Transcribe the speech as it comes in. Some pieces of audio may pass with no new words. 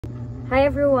Hi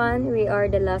everyone, we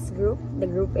are the last group, the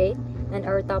group 8, and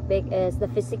our topic is the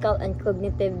physical and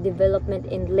cognitive development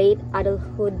in late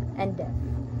adulthood and death.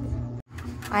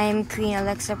 I am Queen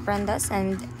Alexa Prandas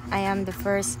and I am the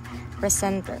first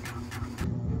presenter.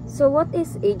 So what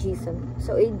is ageism?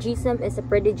 So ageism is a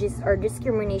prejudice or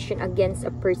discrimination against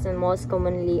a person, most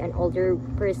commonly an older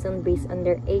person based on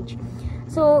their age.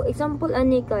 So example,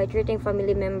 Anika, treating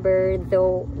family member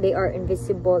though they are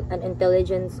invisible and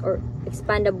intelligence or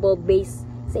expandable based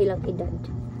sa ilang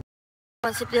edad.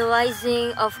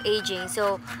 Conceptualizing of aging.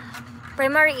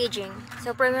 Primary aging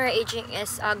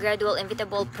is a gradual,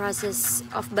 inevitable process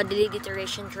of bodily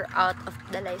deterioration throughout of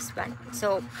the lifespan.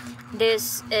 So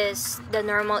this is the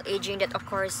normal aging that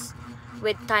occurs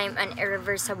with time and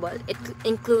irreversible. It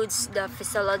includes the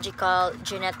physiological,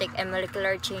 genetic, and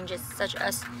molecular changes such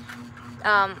as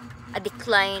a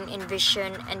decline in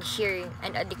vision and hearing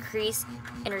and a decrease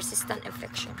in resistant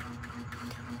infection.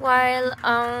 While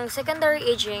secondary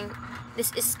aging,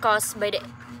 this is caused by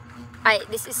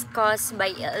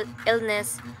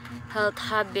illness, health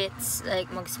habits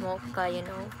like mag-smoke ka,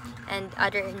 and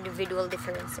other individual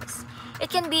differences.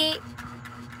 It can be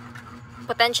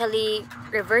potentially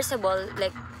reversible,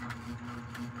 like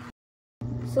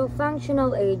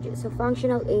functional age.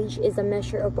 Functional age is a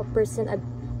measure of a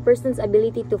person's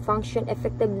ability to function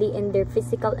effectively in their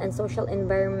physical and social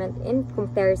environment in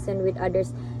comparison with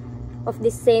others of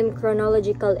the same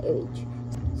chronological age.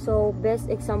 So best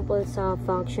example sa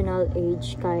functional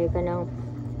age kay kanang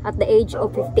at the age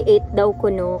of 58 daw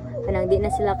kuno kanang di na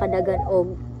sila kadagan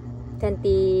og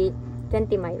 20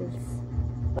 miles.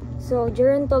 So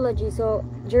gerontology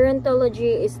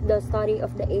is the study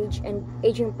of the age and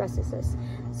aging processes.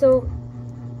 So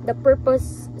the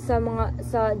purpose sa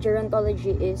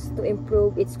gerontology is to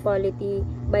improve its quality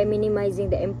by minimizing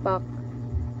the impact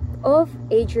of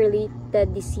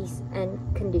age-related disease and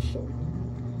condition.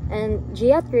 And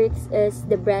geriatrics is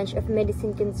the branch of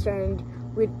medicine concerned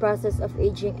with process of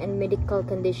aging and medical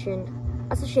condition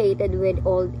associated with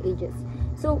old ages.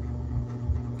 So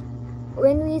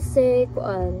when we say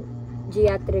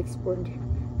geriatrics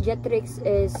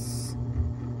is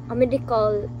a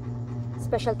medical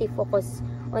specialty focus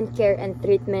on care and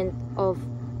treatment of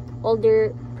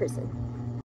older person.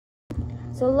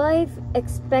 So life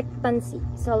expectancy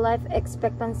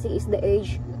is the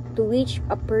age to which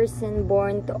a person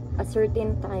born to a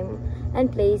certain time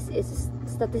and place is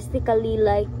statistically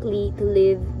likely to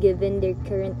live given their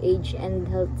current age and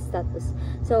health status.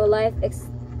 So life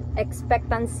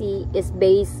expectancy is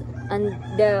based on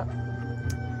the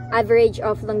average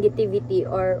of longevity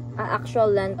or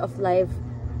actual length of life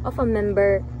of a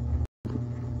member.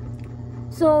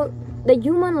 So the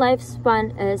human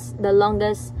lifespan is the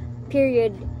longest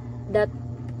period that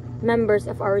members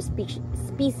of our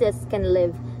species can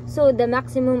live. So the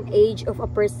maximum age of a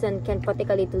person can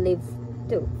potentially to live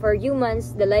to. For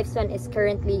humans, the lifespan is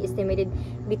currently estimated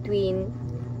between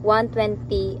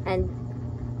 120 and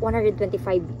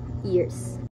 125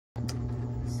 years.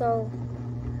 So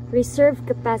reserve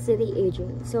capacity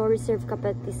aging. So reserve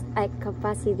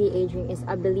capacity aging is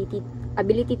ability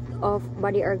of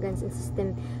body organs and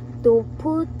system to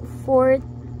put forth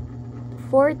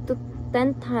 4 to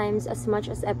 10 times as much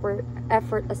as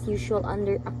effort as usual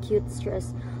under acute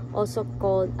stress, also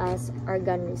called as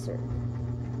organ reserve.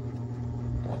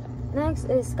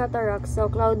 Next is cataracts. So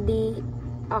cloudy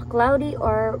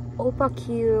or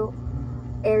opaque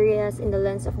areas in the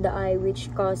lens of the eye which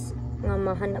cause nga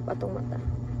mahanap atong mata.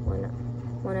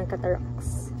 One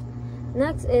cataracts.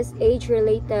 Next is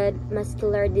age-related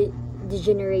macular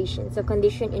degeneration. So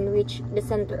condition in which the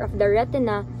center of the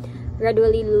retina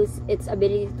gradually lose its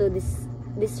ability to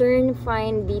discern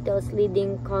fine details,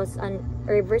 leading cause an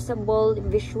irreversible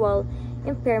visual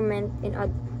impairment in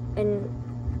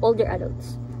older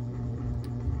adults.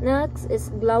 Next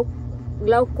is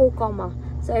glaucoma.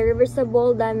 So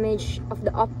irreversible damage of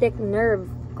the optic nerve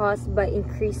caused by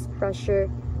increased pressure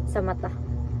sa mata.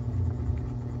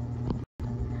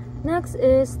 Next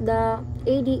is the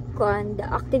the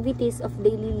activities of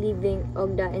daily living or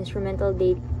the instrumental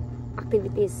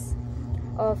activities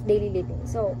of daily living.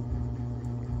 So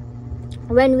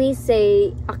when we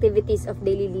say activities of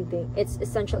daily living, it's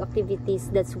essential activities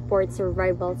that support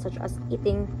survival such as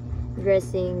eating,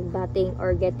 dressing, bathing,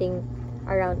 or getting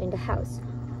around in the house.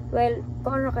 Well,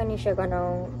 kung ano kani siya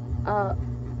kanang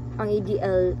ang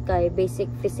ADL kay basic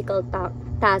physical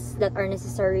tasks that are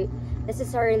necessarily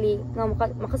nga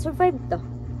makasurvive ta.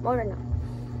 Mao na.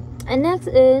 And next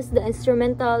is the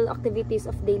instrumental activities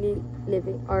of daily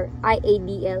living or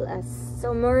IADLS.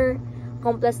 So more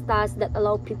complex tasks that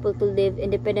allow people to live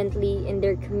independently in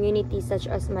their community, such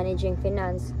as managing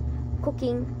finance,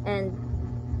 cooking and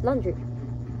laundry.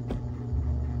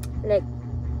 Like,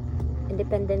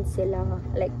 independent sila.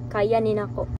 Like, kaya ni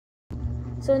nako.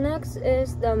 So, next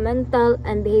is the mental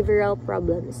and behavioral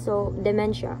problems. So,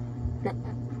 dementia.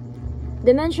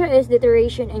 Dementia is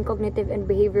deterioration in cognitive and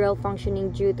behavioral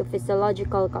functioning due to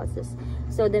physiological causes.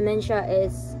 So, dementia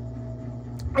is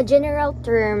a general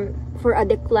term for a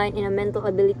decline in mental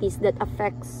abilities that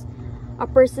affects a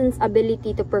person's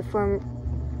ability to perform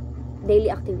daily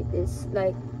activities.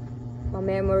 Like,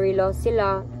 ma-memory loss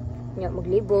sila,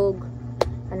 maglibog,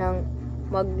 anang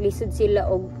maglisod sila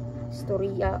og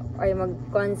storya ay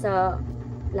magkuan sa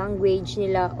language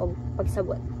nila o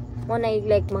pagsabot mo na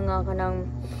like mga kanang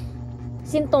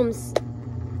symptoms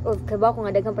of kaba ko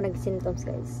nga daghang pa symptoms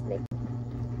guys. Like,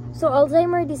 so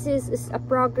Alzheimer disease is a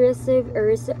progressive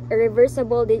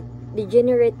irreversible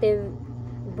degenerative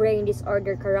brain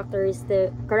disorder characterized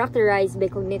by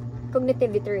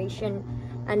cognitive deterioration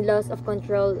and loss of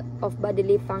control of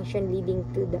bodily function leading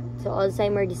to death. So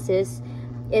Alzheimer disease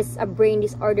is a brain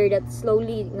disorder that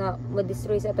slowly nga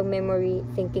ma-destroy sa atong memory,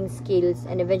 thinking skills,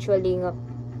 and eventually nga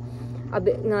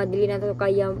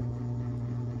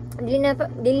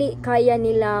dili kaya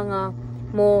nila nga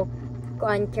mo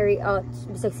carry out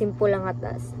bisag simple lang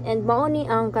atas. And mao ni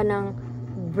ang kanang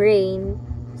brain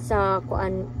sa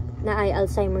na ay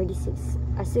Alzheimer disease.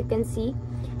 As you can see,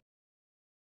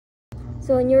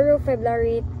 so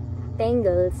neurofibrillary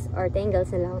tangles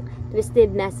na lang,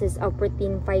 twisted masses of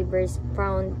protein fibers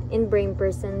found in brain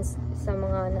persons sa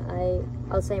mga na ay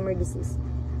Alzheimer disease.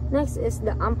 Next is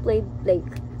the amyloid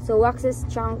plaque. So waxes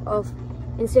chunk of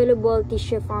insoluble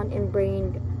tissue found in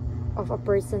brain of a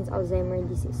person's Alzheimer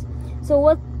disease. So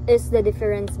what is the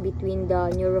difference between the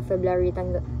neurofibrillary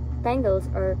tangles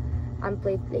or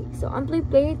amyloid plaque? So amyloid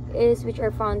plaque is which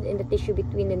are found in the tissue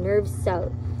between the nerve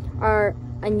cell are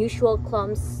unusual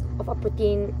clumps of a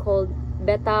protein called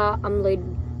beta amyloid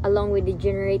along with the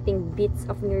generating bits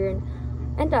of neuron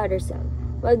and the other cell,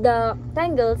 while the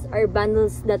tangles are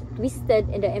bundles that twisted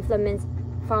in the inflammations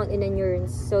found in the neurons.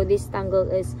 So this tangle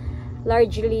is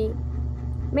largely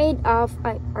made up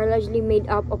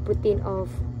of protein of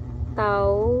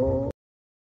tau.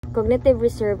 Cognitive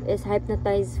reserve is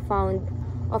hypnotized found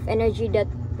of energy that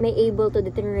may able to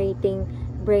deteriorating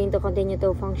brain to continue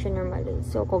to function normally.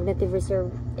 So cognitive reserve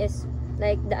is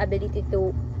like the ability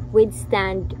to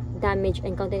withstand damage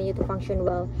and continue to function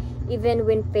well even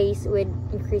when faced with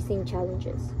increasing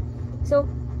challenges. So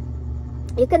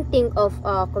you can think of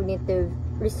cognitive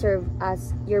reserve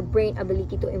as your brain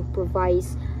ability to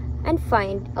improvise and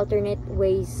find alternate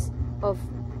ways of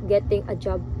getting a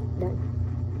job done.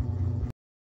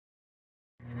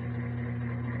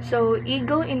 So,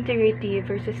 ego integrity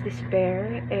versus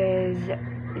despair is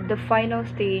the final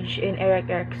stage in Erik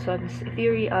Erikson's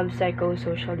theory of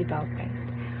psychosocial development,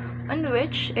 on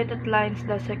which it outlines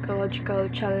the psychological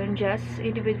challenges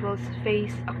individuals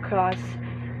face across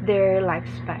their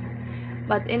lifespan.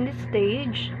 But in this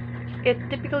stage, it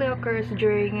typically occurs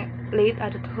during late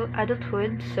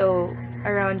adulthood, so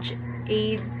around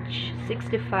age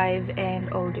 65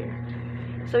 and older.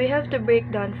 So we have to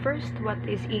break down first what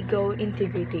is ego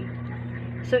integrity.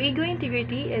 So ego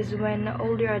integrity is when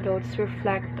older adults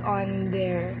reflect on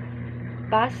their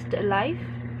past life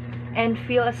and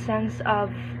feel a sense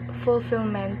of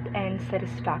fulfillment and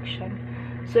satisfaction.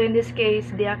 So in this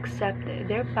case, they accept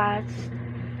their past,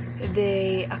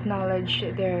 they acknowledge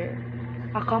their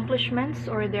accomplishments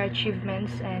or their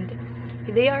achievements, and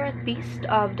they are at peace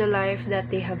of the life that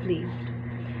they have lived.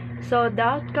 So the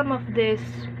outcome of this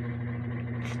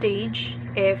stage,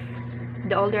 if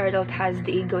the older adult has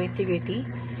the ego integrity,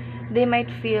 they might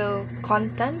feel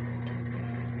content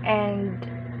and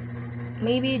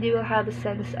maybe they will have a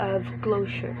sense of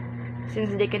closure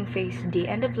since they can face the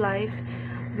end of life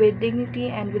with dignity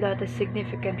and without a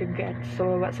significant regret.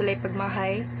 So wa sila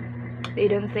pagmahay, they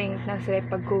don't think na sila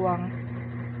pagkuwang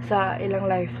sa ilang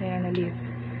life na live.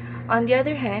 On the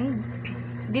other hand,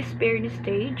 despair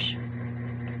stage,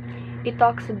 it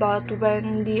talks about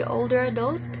when the older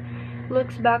adult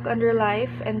looks back on their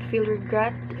life and feel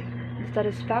regret,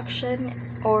 dissatisfaction,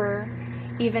 or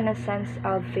even a sense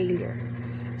of failure.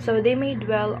 So they may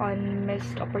dwell on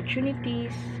missed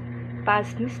opportunities,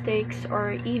 past mistakes,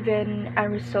 or even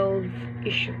unresolved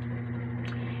issue.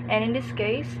 And in this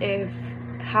case, if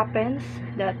happens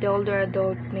that the older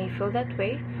adult may feel that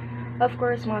way, of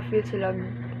course, ma-feel sila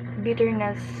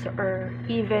bitterness or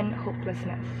even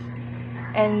hopelessness.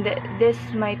 And this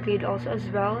might lead also as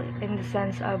well in the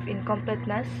sense of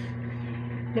incompleteness.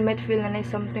 They might feel na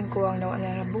something kuwang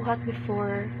na buhat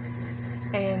before,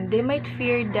 and they might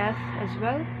fear death as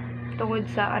well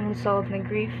tungod sa unresolved na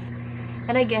grief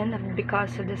and again,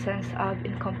 because of the sense of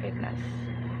incompleteness.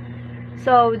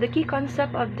 So the key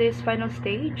concept of this final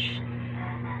stage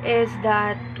is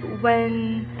that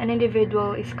when an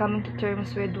individual is coming to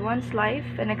terms with one's life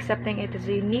and accepting it as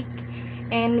a unique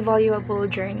and valuable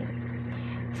journey.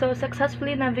 So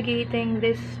successfully navigating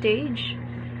this stage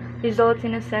results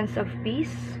in a sense of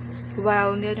peace,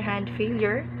 while on the other hand,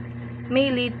 failure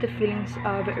may lead to feelings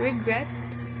of regret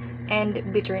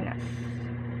and bitterness.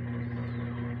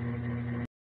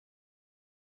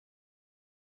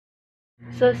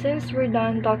 So since we're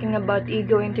done talking about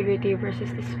ego integrity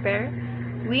versus despair,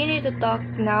 we need to talk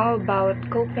now about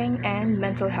coping and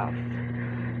mental health.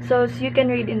 So as you can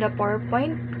read in the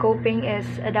PowerPoint, coping is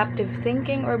adaptive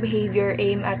thinking or behavior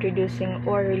aimed at reducing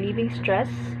or relieving stress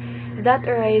that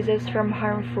arises from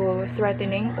harmful,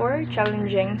 threatening, or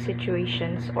challenging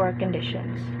situations or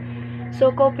conditions.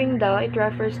 So coping daw, it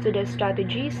refers to the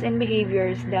strategies and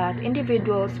behaviors that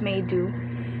individuals may do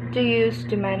to use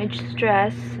to manage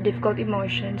stress, difficult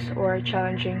emotions, or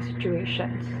challenging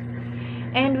situations.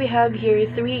 And we have here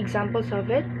 3 examples of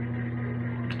it.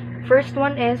 First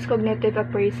one is cognitive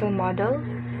appraisal model,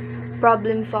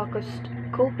 problem-focused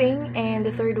coping, and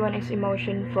the third one is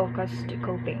emotion-focused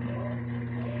coping.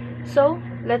 So,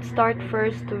 let's start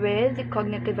first with the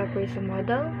cognitive appraisal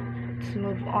model. Let's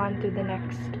move on to the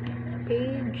next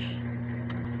page.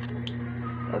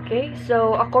 Okay,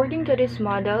 so according to this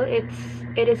model,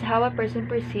 it is how a person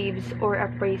perceives or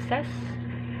appraises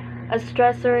a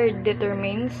stressor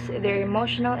determines their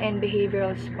emotional and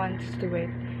behavioral response to it.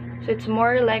 So it's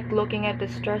more like looking at the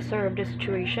stressor of the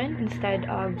situation instead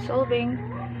of solving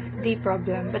the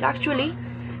problem. But actually,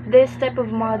 this type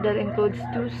of model includes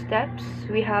 2 steps.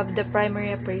 We have the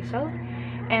primary appraisal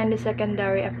and the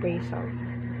secondary appraisal.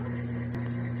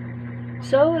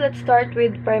 So let's start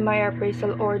with primary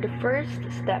appraisal, or the first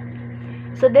step.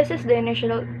 So this is the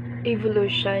initial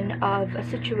evolution of a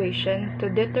situation to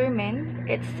determine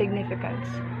its significance.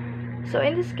 So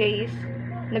in this case,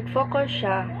 nag-focus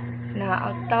siya na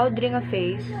ang tawag diri nga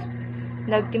phase,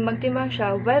 nagtimbang-timbang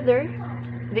siya whether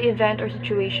the event or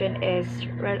situation is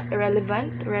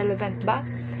relevant ba,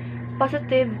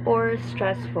 positive or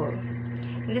stressful.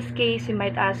 In this case, you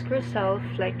might ask yourself,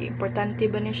 like, importante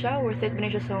ba ni siya? Worth it ba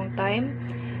ni siya sa akong time?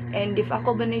 And if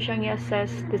ako ba ni siyang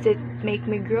i-assess, does it make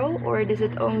me grow? Or does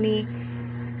it only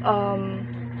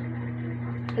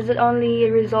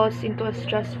results into a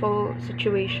stressful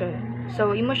situation?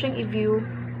 So, imo siyang i-view,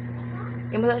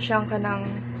 imo na siyang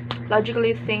kanang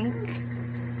logically think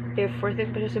if worth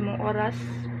it pa siya sa mong oras.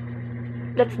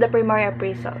 That's the primary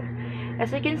appraisal.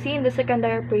 As you can see in the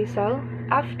secondary appraisal,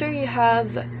 after you have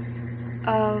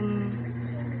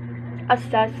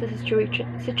assess the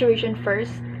situation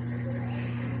first,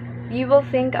 you will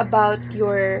think about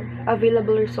your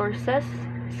available resources,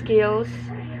 skills,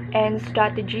 and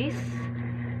strategies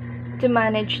to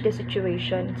manage the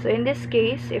situation. So in this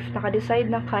case, if naka-decide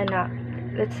na ka na,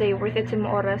 let's say worth it sa mong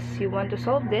oras, you want to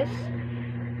solve this,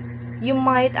 you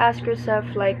might ask yourself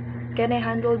like, can I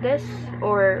handle this?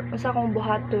 Or unsa akong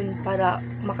buhaton para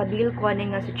makadeal ko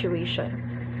ani nga situation?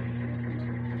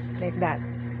 Like that.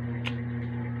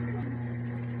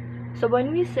 So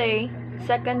when we say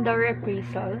secondary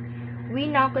appraisal, we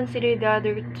now consider the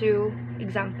other 2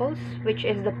 examples, which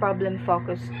is the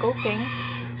problem-focused coping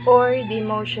or the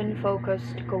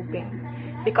emotion-focused coping.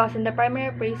 Because in the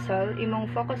primary appraisal, imong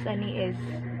focus ani is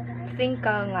think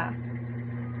ka nga,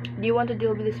 do you want to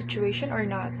deal with the situation or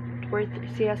not? Worth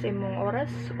siya sa imong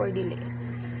oras or dili?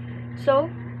 So,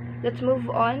 let's move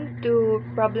on to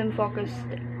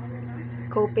problem-focused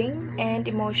coping and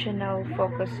emotional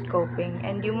focused coping,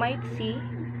 and you might see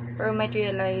or might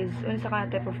realize unsa ka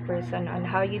type of person on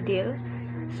how you deal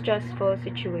stressful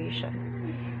situation.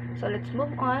 So let's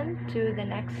move on to the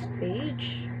next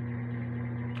page.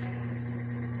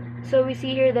 So we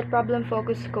see here that problem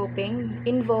focused coping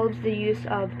involves the use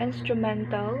of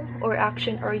instrumental or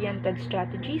action oriented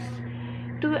strategies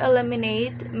to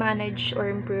eliminate, manage, or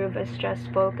improve a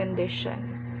stressful condition.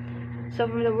 So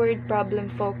from the word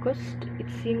problem-focused, it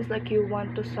seems like you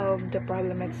want to solve the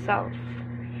problem itself.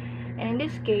 And in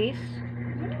this case,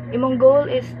 imong goal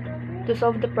is to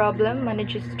solve the problem,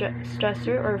 manage its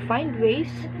stressor, or find ways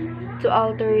to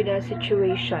alter the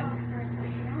situation.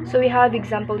 So we have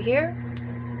example here,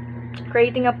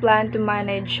 creating a plan to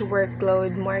manage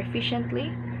workload more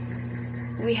efficiently.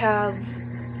 We have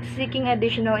seeking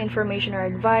additional information or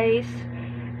advice,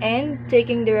 and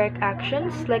taking direct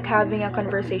actions like having a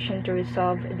conversation to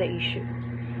resolve the issue.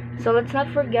 So let's not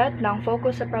forget, na ang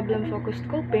focus sa problem-focused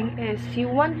coping is you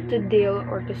want to deal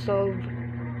or to solve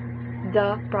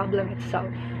the problem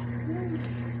itself.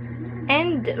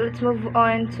 And let's move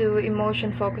on to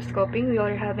emotion-focused coping. We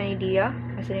already have an idea,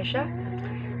 Anisha.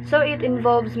 So it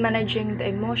involves managing the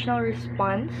emotional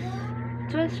response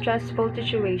to a stressful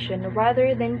situation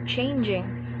rather than changing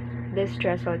the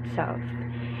stress itself.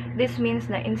 This means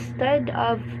that instead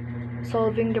of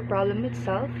solving the problem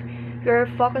itself, you're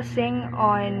focusing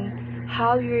on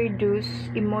how you reduce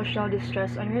emotional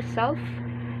distress on yourself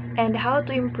and how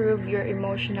to improve your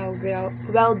emotional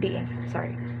well-being.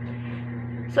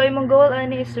 So imong goal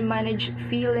ani is to manage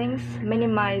feelings,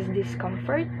 minimize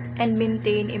discomfort, and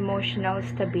maintain emotional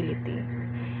stability.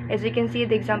 As you can see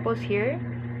the examples here,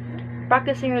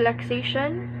 practicing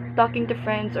relaxation, talking to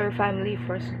friends or family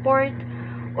for support,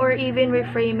 or even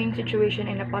reframing situation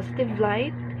in a positive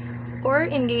light, or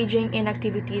engaging in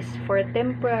activities for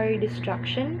temporary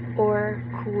distraction or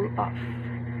cool off.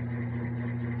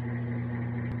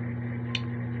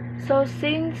 So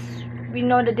since we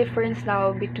know the difference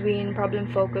now between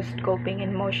problem-focused coping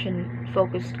and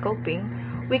emotion-focused coping,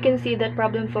 we can see that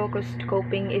problem-focused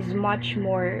coping is much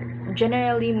more,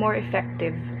 generally more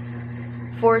effective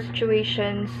for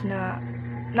situations na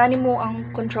nani mo ang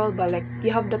control ba, like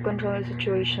you have the control of the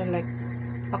situation, like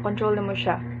makontrol na mo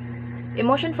siya.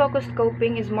 Emotion-focused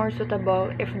coping is more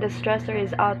suitable if the stressor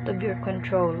is out of your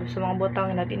control. So mga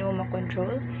butang na natin mo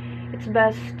makontrol, it's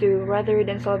best to, rather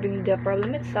than solving the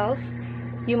problem itself,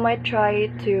 you might try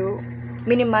to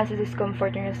minimize the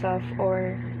discomfort in yourself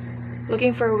or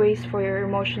looking for ways for your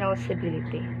emotional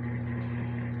stability.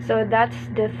 So that's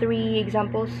the 3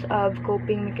 examples of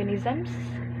coping mechanisms.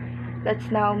 Let's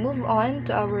now move on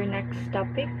to our next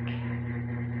topic.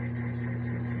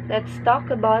 Let's talk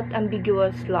about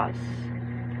ambiguous loss.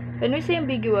 When we say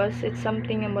ambiguous, it's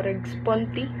something na marag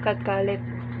sponty, katkalit,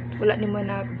 wala ni mo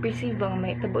na perceive ang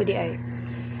may tabo di ay.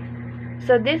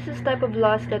 So this is type of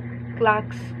loss that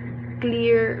lacks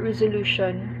clear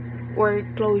resolution or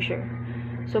closure.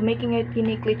 So making it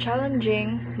uniquely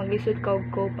challenging, maglisod ka og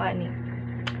cope ani.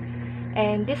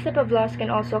 And this type of loss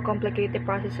can also complicate the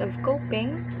process of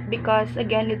coping because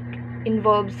again it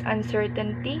involves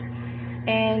uncertainty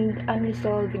and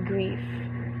unresolved grief.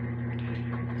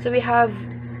 So we have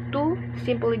 2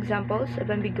 simple examples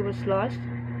of ambiguous loss.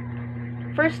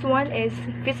 First one is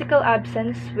physical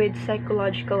absence with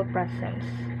psychological presence.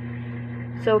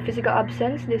 So physical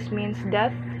absence, this means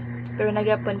death, pero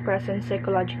nagyapon presence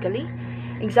psychologically.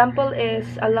 Example is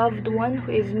a loved one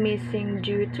who is missing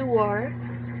due to war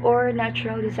or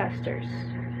natural disasters.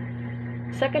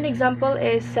 Second example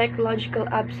is psychological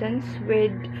absence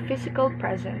with physical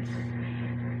presence.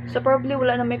 So probably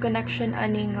wala na may connection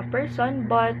ani nga person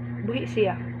but buhi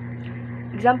siya.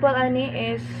 Example ani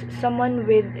is someone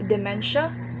with dementia,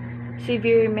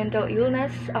 severe mental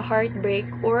illness, a heartbreak,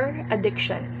 or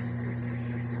addiction.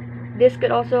 This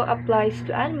could also apply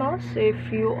to animals. If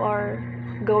you are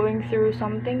going through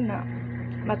something na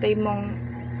matay mong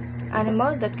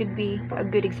animal, that could be a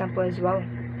good example as well.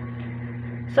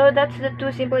 So that's the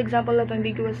 2 simple example of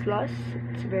ambiguous loss.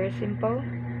 It's very simple.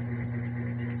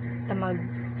 Tamag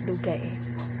dugay.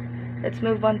 Let's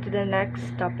move on to the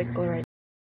next topic already.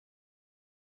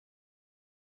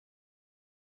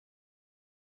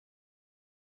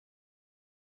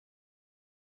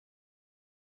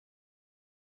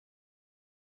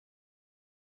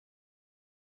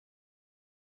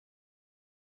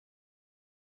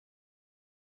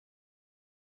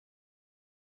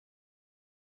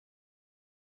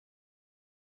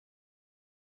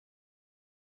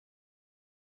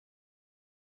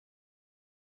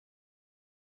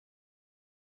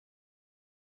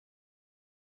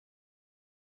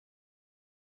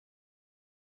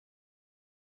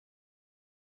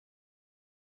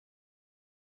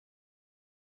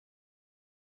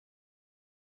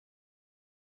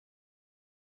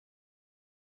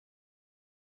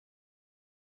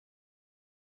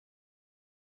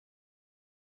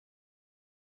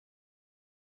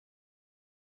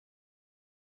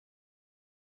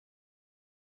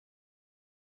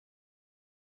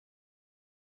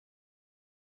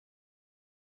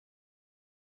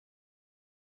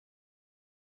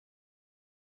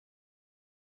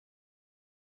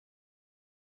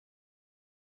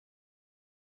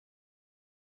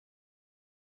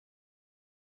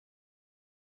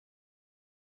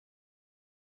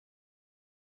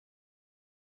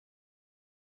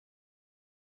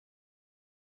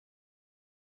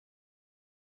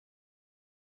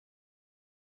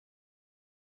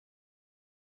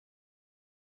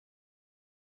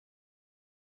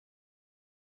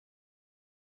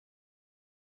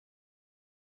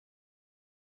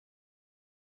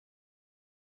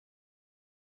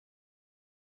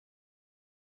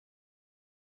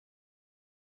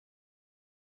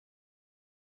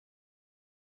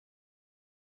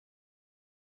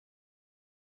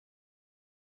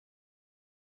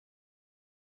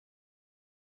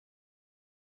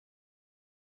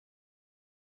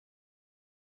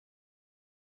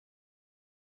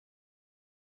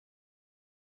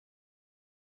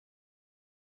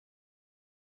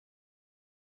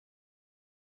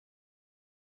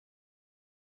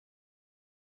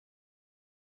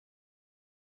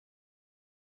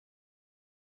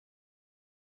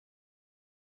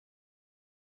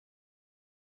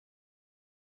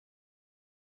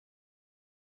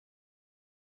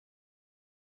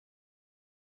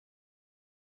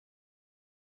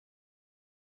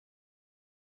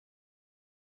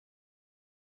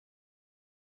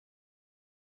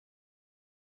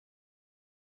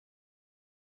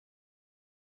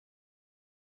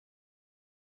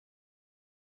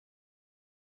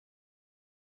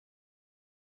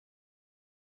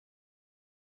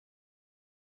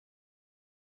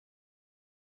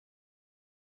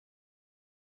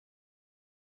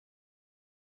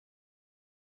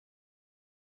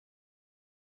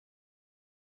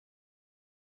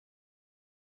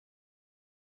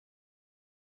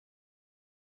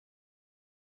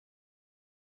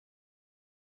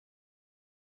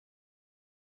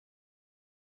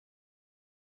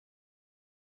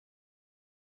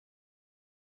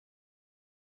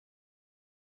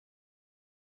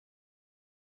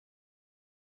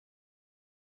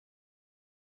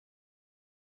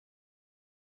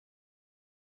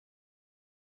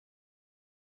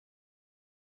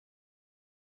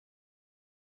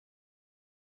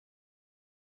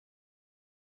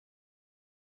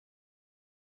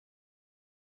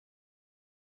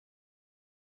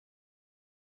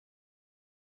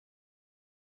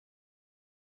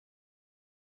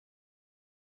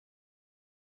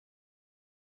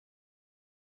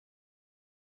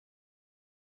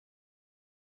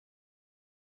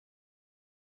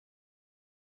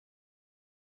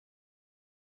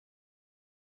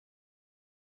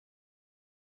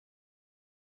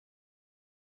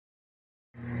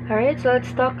 Alright, so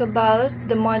let's talk about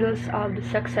the models of the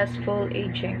successful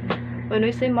aging. When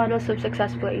we say models of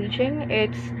successful aging,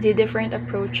 it's the different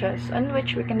approaches on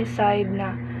which we can decide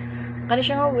na kani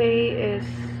siya nga way is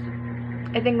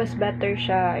I think mas better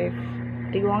siya if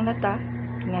tiguang na ta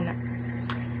nga na.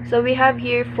 So we have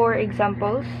here 4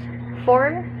 examples,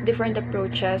 4 different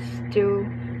approaches to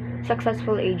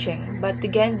successful aging. But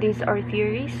again, these are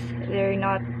theories, they're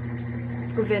not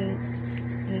proven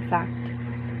in fact.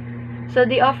 So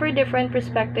they offer different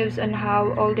perspectives on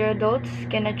how older adults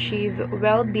can achieve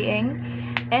well-being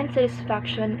and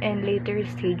satisfaction in later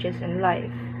stages in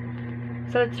life.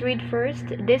 So let's read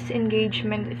first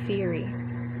disengagement theory.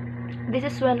 This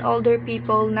is when older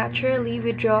people naturally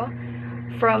withdraw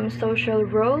from social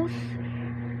roles,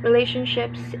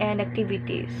 relationships, and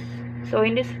activities. So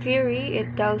in this theory,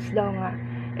 it tells daw nga,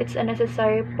 it's a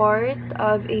necessary part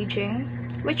of aging,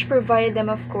 which provide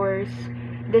them, of course,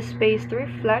 the space to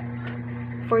reflect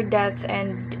for death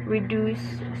and reduce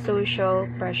social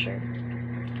pressure.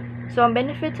 So ang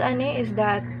benefits ani is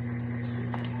that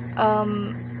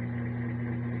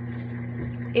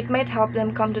it might help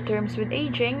them come to terms with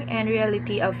aging and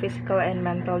reality of physical and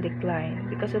mental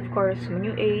decline. Because of course, when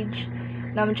you age,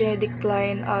 naman siya yung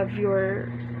decline of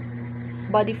your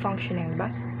body functioning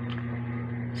ba?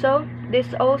 So,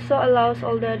 this also allows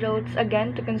older adults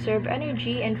again to conserve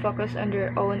energy and focus on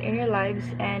their own inner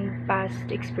lives and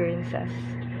past experiences.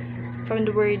 From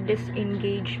the word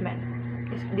disengagement,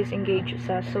 disengage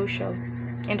sa social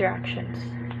interactions.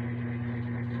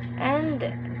 And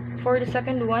for the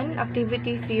second one,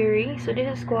 activity theory. So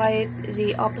this is quite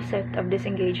the opposite of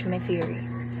disengagement theory.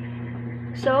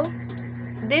 So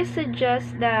this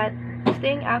suggests that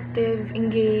staying active,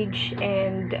 engaged,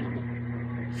 and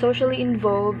socially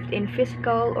involved in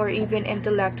physical or even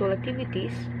intellectual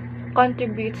activities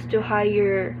contributes to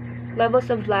higher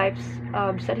levels of life's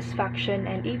satisfaction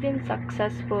and even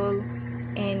successful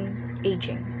in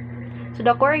aging. So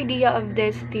the core idea of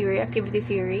this theory, activity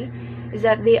theory, is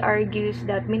that they argues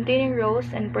that maintaining roles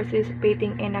and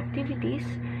participating in activities,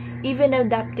 even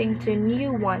adapting to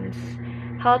new ones,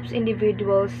 helps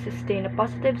individuals sustain a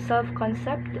positive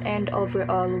self-concept and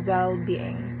overall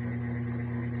well-being.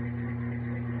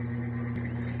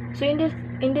 So in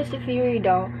this theory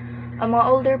daw, ang mga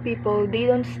older people, they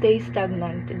don't stay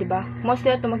stagnant, di ba?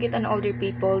 Mostly ato makita ng older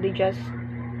people, they just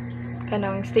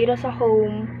kanang stay ra sa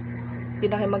home, di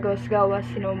na kayo magawas-gawas,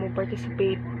 mo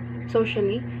participate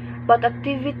socially. But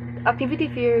activity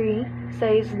theory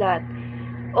says that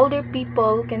older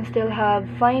people can still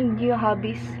find new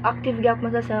hobbies, active gap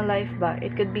man sa life ba?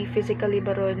 It could be physically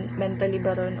baron, mentally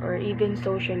baron, or even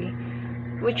socially,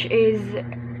 which is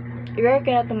rare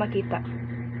ka na ito makita.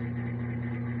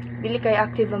 Dili kay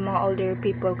active ang mga older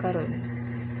people karon.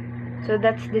 So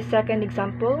that's the second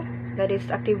example, that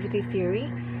is activity theory.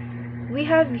 We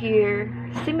have here,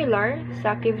 similar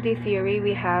sa activity theory,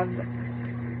 we have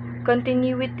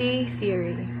continuity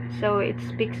theory. So it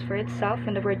speaks for itself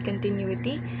in the word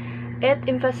continuity. It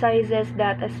emphasizes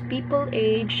that as people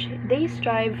age, they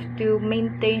strive to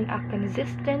maintain a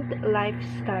consistent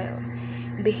lifestyle,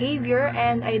 behavior,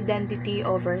 and identity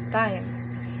over time.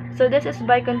 So this is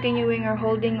by continuing or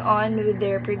holding on with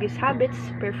their previous habits,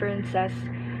 preferences,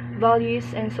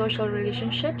 values, and social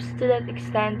relationships to that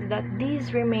extent that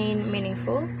these remain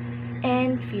meaningful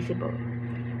and feasible.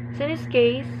 So in this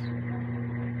case,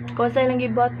 kung silang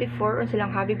gibot before or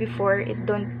silang hobby before, it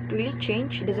doesn't really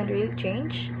change.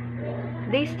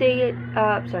 They stay,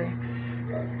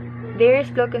 they're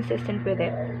still consistent with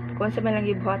it. Kung silang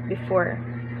gibot before.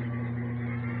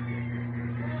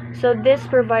 So this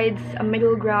provides a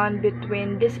middle ground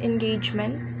between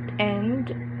disengagement and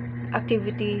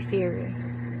activity theory.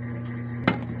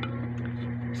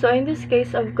 So in this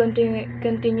case of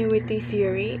continuity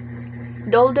theory,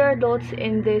 the older adults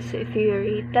in this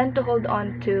theory tend to hold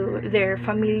on to their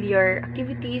familiar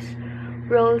activities,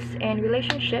 roles, and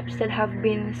relationships that have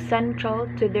been central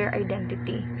to their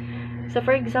identity. So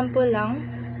for example lang,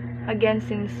 again,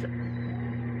 since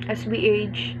as we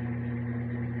age,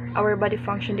 our body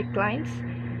function declines.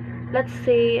 Let's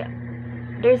say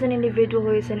there's an individual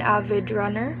who is an avid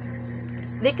runner.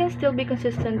 They can still be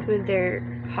consistent with their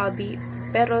hobby,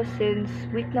 pero since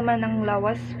weak naman ang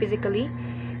lawas physically,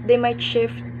 they might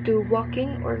shift to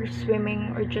walking or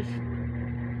swimming or just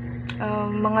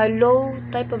mga low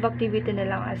type of activity na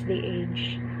lang as they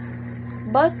age.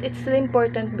 But it's still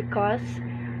important because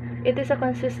it is a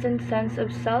consistent sense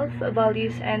of self,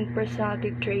 values, and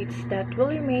personality traits that will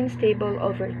remain stable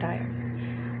over time.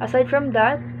 Aside from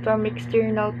that, from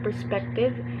external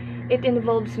perspective, it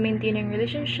involves maintaining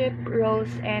relationship, roles,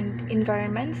 and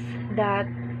environments that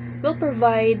will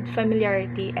provide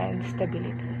familiarity and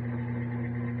stability.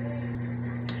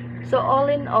 So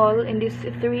all in all, in these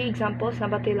three examples,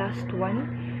 nabatay last one,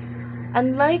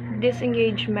 unlike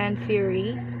disengagement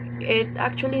theory, it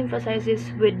actually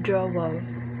emphasizes withdrawal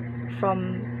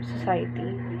from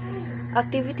society.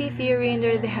 Activity theory, on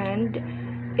the other hand,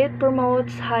 it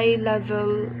promotes high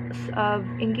levels of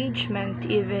engagement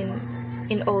even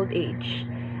in old age.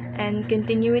 And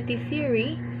continuity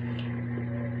theory,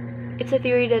 it's a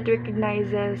theory that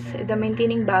recognizes the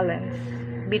maintaining balance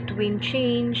between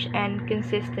change and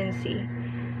consistency.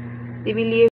 They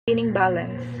believe maintaining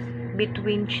balance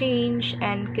between change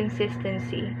and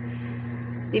consistency.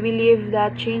 They believe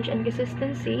that change and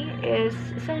consistency is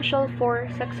essential for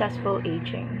successful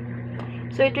aging.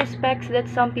 So it respects that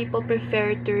some people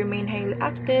prefer to remain highly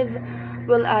active,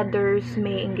 while others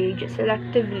may engage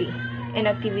selectively in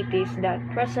activities that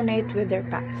resonate with their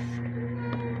past.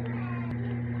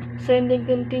 So in the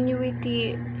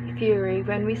continuity theory,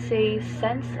 when we say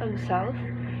sense of self,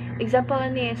 example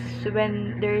is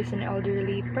when there is an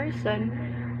elderly person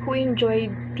who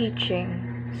enjoyed teaching.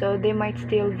 So they might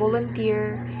still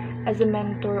volunteer as a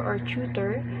mentor or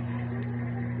tutor.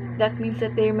 That means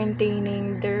that they're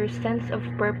maintaining their sense of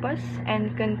purpose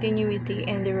and continuity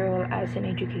in their role as an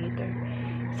educator.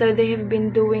 So they have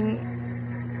been doing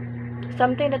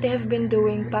something that they have been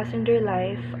doing past in their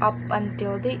life up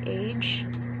until they age,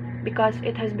 because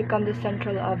it has become the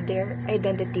central of their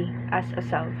identity as a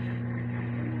self.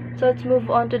 So let's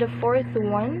move on to the fourth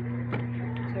one.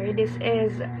 This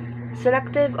is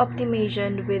selective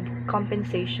optimization with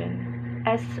compensation,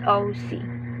 SOC.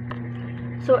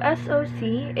 So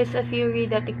SOC is a theory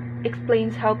that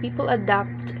explains how people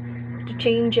adapt to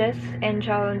changes and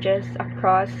challenges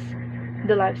across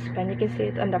the lifespan. You can see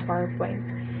it on the PowerPoint.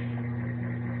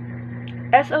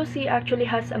 SOC actually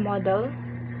has a model,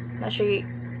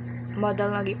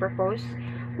 propose,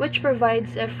 which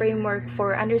provides a framework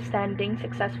for understanding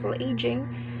successful aging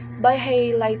by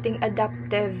highlighting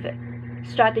adaptive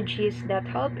strategies that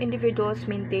help individuals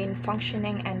maintain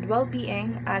functioning and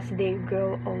well-being as they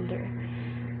grow older.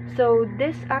 So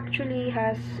this actually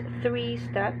has 3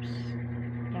 steps.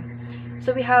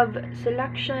 So we have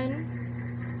selection,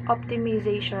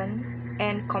 optimization,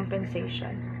 and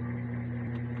compensation.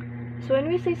 So when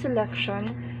we say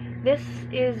selection, this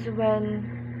is when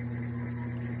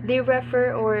they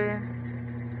refer or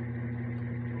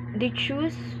they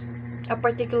choose a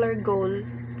particular goal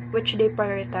which they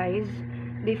prioritize,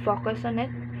 they focus on it,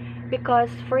 because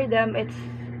for them it's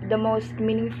the most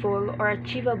meaningful or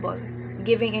achievable,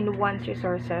 giving in one's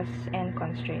resources and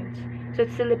constraints. So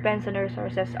it still depends on the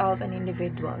resources of an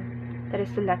individual. That is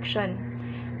selection.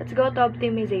 Let's go to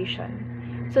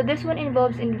optimization. So this one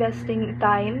involves investing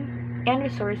time and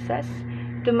resources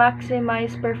to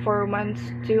maximize performance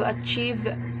to achieve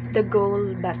the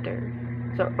goal better.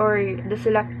 So, or the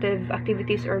selective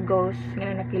activities or goals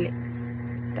nga napili.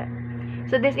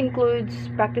 So this includes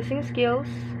practicing skills,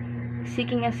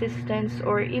 seeking assistance,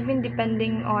 or even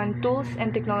depending on tools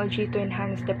and technology to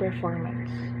enhance the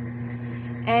performance.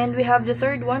 And we have the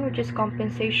third one, which is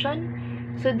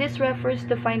compensation. So this refers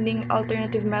to finding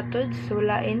alternative methods, so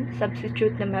lain,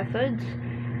 substitute the methods,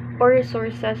 or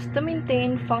resources to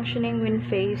maintain functioning when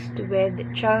faced with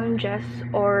challenges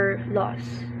or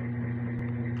loss.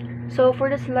 So for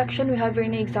the selection, we have here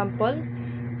an example.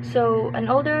 So an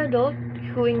older adult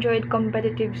who enjoyed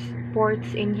competitive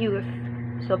sports in youth,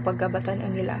 so pagkabatan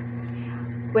nila.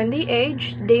 When they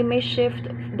age, they may shift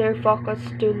their focus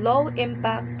to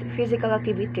low-impact physical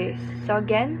activities. So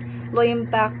again,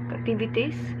 low-impact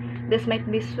activities, this might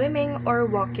be swimming or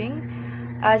walking,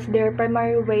 as their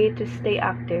primary way to stay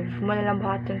active. Muna lang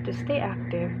buhaton to stay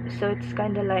active. So it's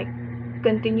kind of like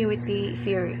continuity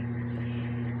theory.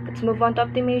 Let's move on to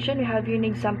optimization. We have here an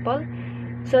example.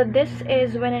 So this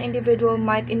is when an individual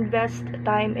might invest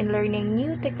time in learning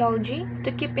new technology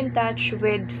to keep in touch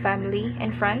with family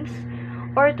and friends,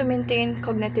 or to maintain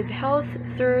cognitive health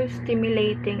through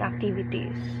stimulating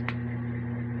activities.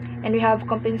 And we have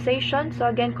compensation. So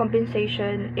again,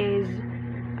 compensation is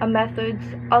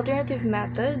alternative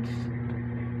methods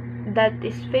that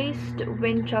is faced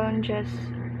when challenges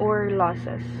or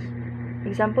losses.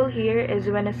 Example here is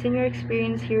when a senior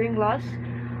experienced hearing loss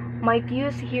might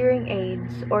use hearing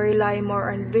aids or rely more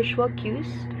on visual cues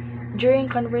during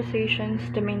conversations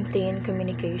to maintain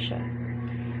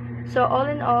communication. So all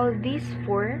in all, these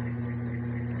four,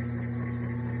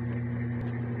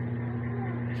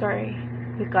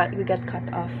 we got cut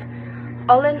off.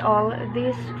 All in all,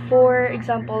 these 4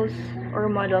 examples or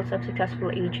models of successful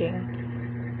aging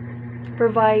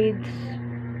provides,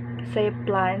 say, a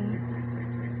plan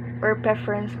or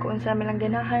preference kung sa milang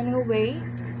ganahan nga way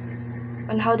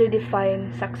on how they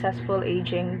define successful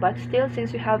aging. But still,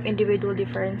 since we have individual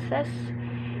differences,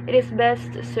 it is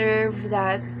best to serve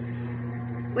that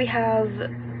we have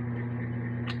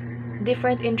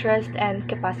different interests and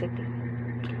capacity,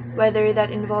 whether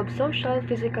that involves social,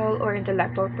 physical, or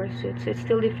intellectual pursuits. It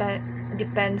still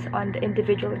depends on the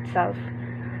individual itself.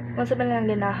 Kung sa nilang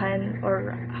linahan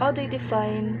or how they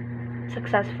define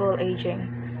successful aging.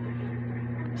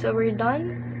 So we're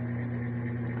done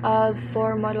of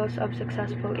 4 models of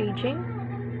successful aging.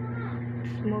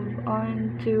 Let's move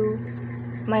on to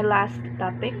my last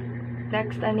topic.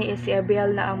 Next, ani is si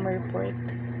Abriel na ang report.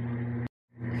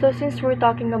 So since we're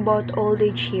talking about old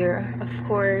age here, of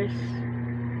course,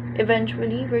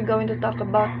 eventually we're going to talk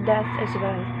about death as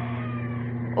well,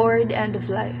 or the end of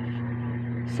life.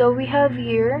 So we have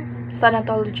here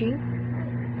thanatology.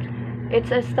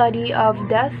 It's a study of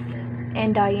death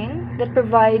and dying that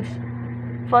provides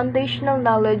foundational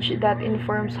knowledge that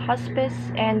informs hospice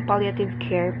and palliative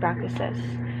care practices.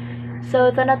 So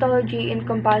thanatology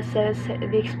encompasses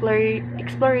the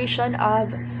exploration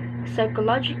of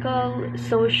psychological,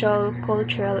 social,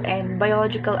 cultural, and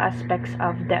biological aspects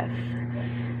of death.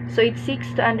 So it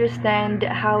seeks to understand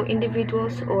how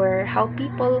individuals or how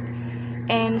people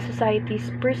and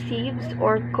societies perceives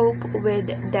or cope with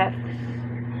deaths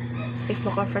if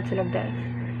ma-confront sila of death.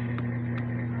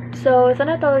 So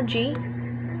thanatology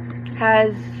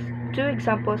has 2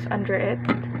 examples under it.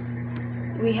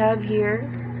 We have here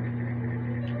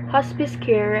hospice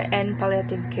care and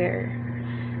palliative care.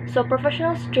 So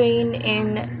professionals trained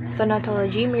in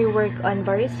thanatology may work on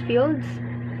various fields,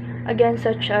 again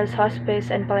such as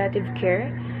hospice and palliative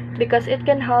care, because it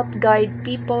can help guide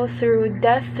people through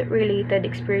death-related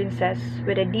experiences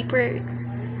with a deeper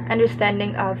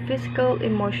understanding of physical,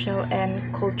 emotional,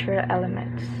 and cultural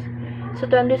elements. So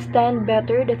to understand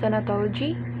better the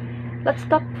thanatology, let's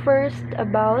talk first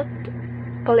about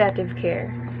palliative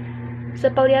care. So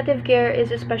palliative care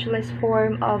is a specialized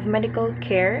form of medical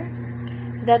care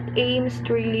that aims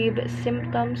to relieve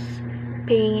symptoms,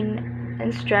 pain,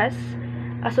 and stress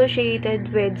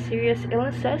associated with serious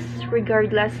illnesses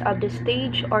regardless of the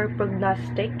stage or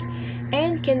prognostic,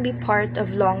 and can be part of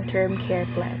long-term care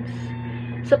plans.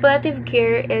 So palliative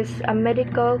care is a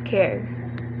medical care.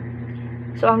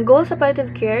 So ang goal sa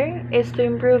palliative care is to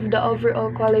improve the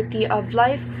overall quality of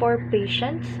life for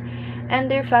patients and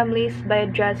their families by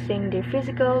addressing their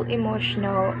physical,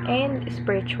 emotional, and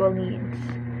spiritual needs.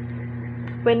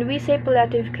 When we say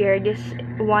palliative care, this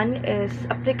one is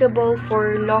applicable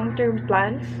for long-term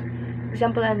plans.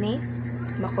 Example ani,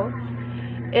 mako,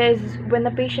 is when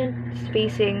a patient is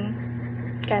facing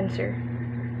cancer.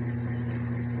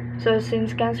 So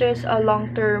since cancer is a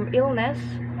long-term illness,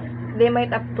 they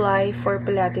might apply for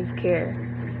palliative care.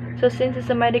 So since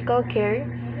it's a medical care,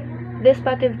 this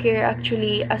palliative care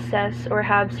actually assess or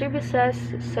have services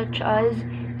such as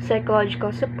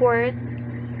psychological support,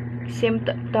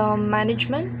 symptom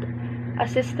management,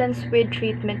 assistance with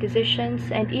treatment decisions,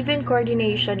 and even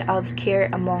coordination of care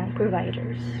among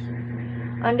providers.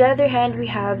 On the other hand, we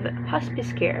have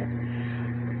hospice care.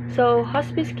 So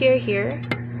hospice care here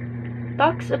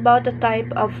talks about a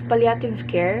type of palliative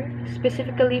care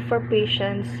specifically for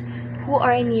patients who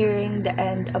are nearing the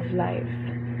end of life.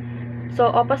 So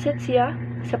opposite siya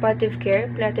sa palliative care.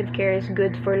 Palliative care is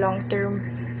good for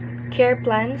long-term care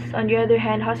plans. On the other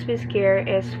hand, hospice care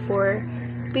is for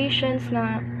patients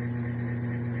na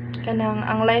kanang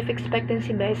ang life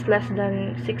expectancy ba is less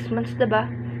than 6 months diba?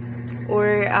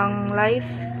 Or ang life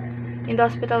in the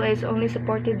hospital is only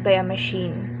supported by a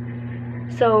machine.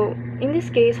 So in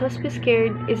this case, hospice care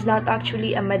is not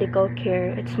actually a medical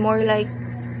care. It's more like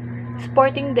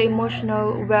supporting the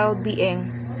emotional well-being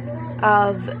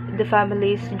of the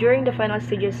families during the final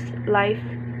stages life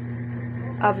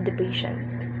of the patient.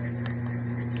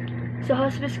 So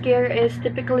hospice care is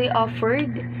typically offered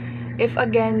if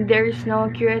again there is no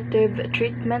curative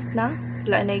treatment na,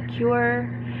 wala na cure,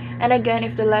 and again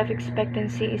if the life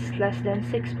expectancy is less than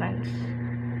 6 months.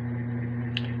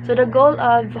 So the goal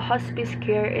of hospice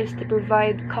care is to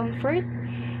provide comfort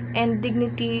and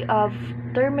dignity of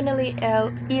terminally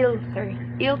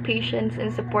ill patients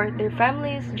and support their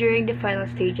families during the final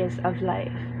stages of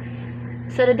life.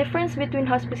 So the difference between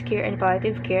hospice care and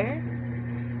palliative care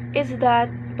is that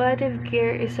palliative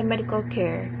care is a medical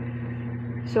care.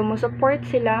 So mo support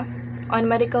sila on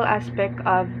medical aspect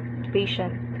of the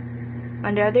patient.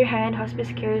 On the other hand,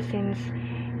 hospice care, since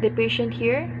the patient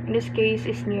here in this case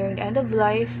is nearing the end of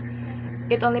life,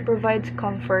 it only provides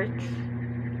comforts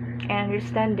and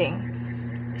understanding,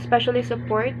 especially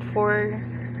support for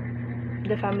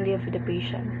the family of the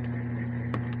patient.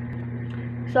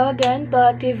 So again,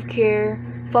 palliative care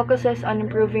focuses on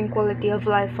improving quality of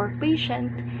life for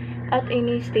patient at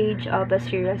any stage of a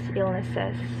serious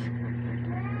illnesses.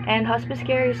 And hospice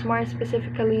care is more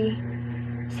specifically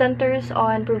centers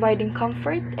on providing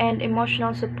comfort and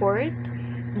emotional support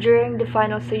during the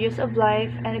final stages of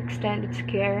life and extend its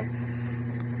care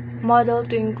model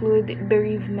to include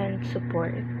bereavement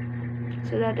support.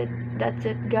 So that's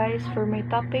it guys for my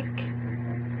topic.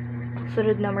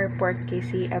 Sunod na report kay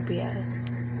si Abriel.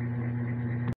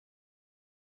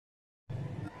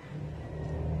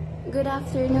 Good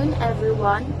afternoon,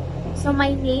 everyone. So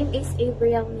my name is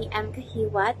Abriel M.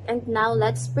 Kahiwat, and now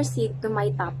let's proceed to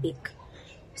my topic.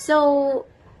 So,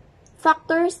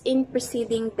 factors in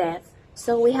preceding death.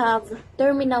 So we have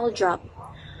terminal drop,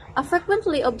 a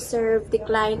frequently observed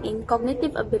decline in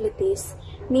cognitive abilities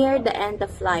near the end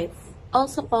of life,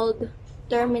 also called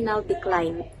terminal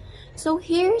decline. So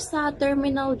here sa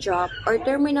terminal drop or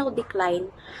terminal decline,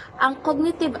 ang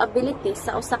cognitive abilities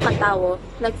sa usa ka tawo,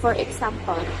 like for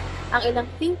example, ang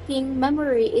ilang thinking,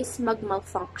 memory is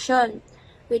malfunction,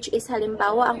 which is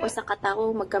halimbawa ang usa ka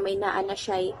tawo magkamay na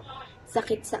siya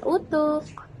sakit sa utok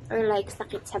or like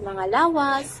sakit sa mga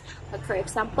lawas, like for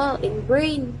example in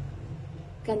brain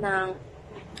kanang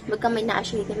magkamay na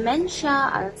siya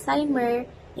dementia, Alzheimer,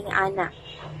 ing ana.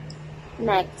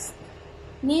 Next,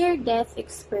 near-death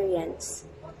experience.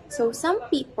 So, some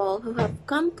people who have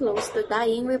come close to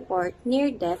dying report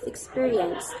near-death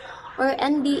experience, or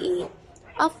NDE,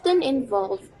 often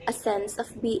involve a sense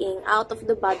of being out of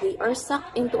the body or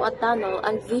sucked into a tunnel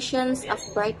and visions of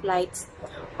bright lights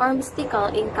or mystical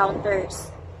encounters.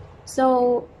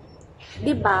 So,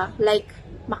 diba, like,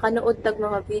 makanood tag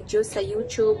mga videos sa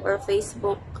YouTube or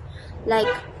Facebook, like,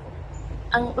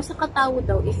 ang usa ka tawo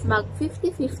daw if mag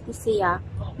 50-50 siya,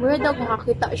 mura daw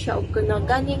makakita siya og kuno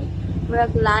ganing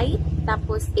murag light,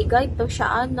 tapos i-guide daw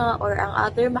siya or ang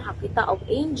other makakita og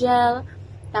angel,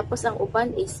 tapos ang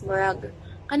uban is murag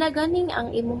kana ganing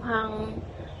ang imuhang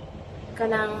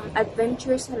kanang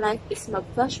adventure sa life is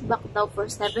mag-flashback daw for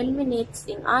 7 minutes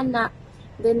ing ana,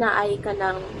 then na ay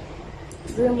kanang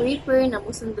Grim Reaper na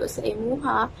musundo sa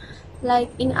imuha,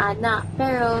 like ing ana,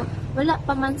 pero wala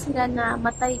pa man sila na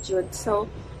matay jud,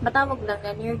 so matawag lang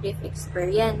na near-death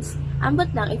experience. Ambot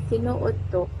lang if tinuod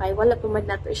to, kay wala pa man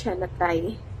nato siya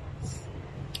natry.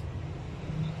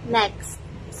 Next,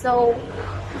 so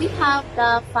we have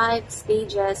the 5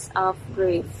 stages of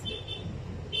grief.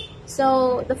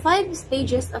 So the 5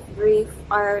 stages of grief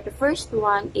are, the first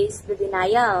one is the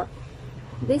denial.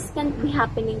 This can be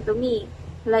happening to me,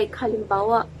 like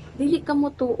halimbawa dili ka mo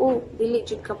tuo, dili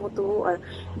jud ka mo tuo, or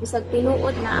bisag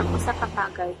tinuod na ako sa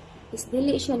kakagay is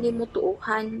dili siya nimo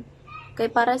tuuhan,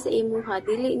 kay para sa imuha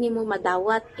dili nimo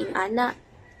madawat ing ana.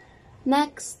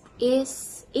 Next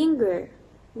is anger.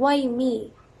 Why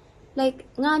me? Like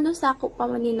ngano sa ako pa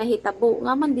man ni nahitabo,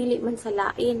 nga man dili man sa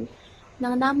lain,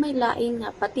 nang namay laing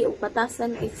nga pati og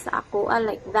batasan is sa ako,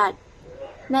 like that.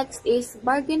 Next is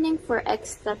bargaining for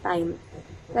extra time.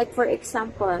 Like for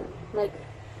example, like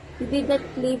you didn't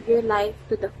live your life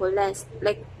to the fullest.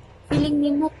 Like, feeling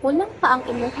nimo kulang pa ang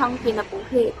imuhang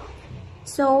kinabuhi.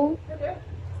 So,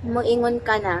 moingon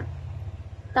ka na,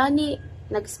 tani,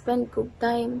 nag-spend kog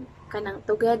time, kanang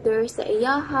together sa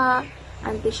iyaha,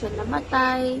 anti siya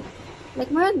namatay. Like,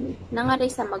 marag,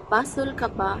 nangaray sa magbasol ka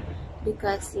ba?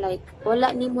 Because, like, wala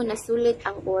nimo nasulit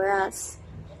ang oras.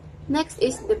 Next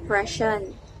is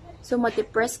depression. So,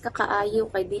 ma-depress ka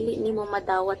kaayo, kay dili nimo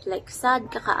madawat, like,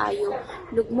 sad ka kaayo,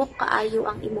 lugmok kaayo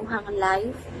ang imuhang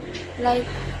life. Like,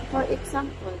 for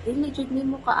example, dili jud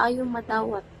nimo kaayo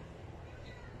madawat.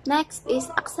 Next is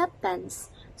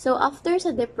acceptance. So, after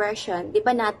sa depression, di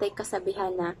ba natay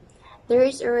kasabihan na, there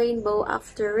is a rainbow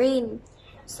after rain.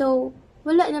 So,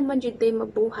 wala naman jud tayo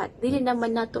mabuhat. Dili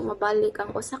naman nato mabalik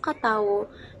ang usa ka tawo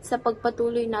sa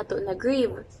pagpatuloy nato na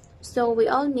grieve. So, we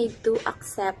all need to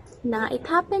accept na it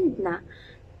happened na.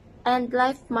 And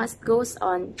life must goes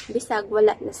on, bisag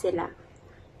wala na sila.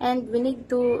 And we need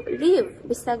to live,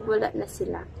 bisag wala na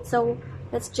sila. So,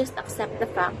 let's just accept the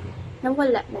fact na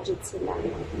wala na jud sila.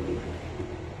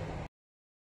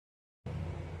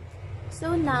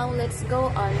 So, now, let's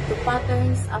go on to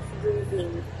patterns of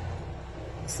grieving.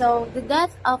 So, the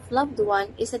death of loved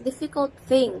one is a difficult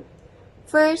thing.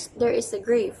 First, there is a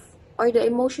grief, or the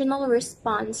emotional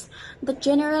response that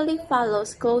generally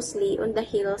follows closely on the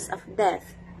heels of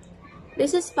death.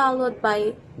 This is followed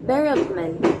by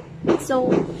bereavement. So,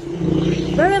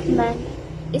 bereavement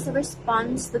is a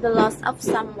response to the loss of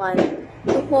someone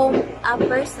to whom a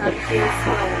person feels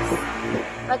close.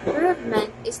 But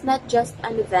bereavement is not just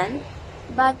an event,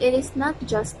 but it is not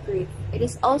just grief. It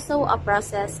is also a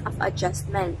process of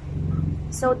adjustment.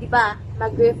 So, di ba,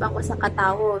 mag-grief ang usa ka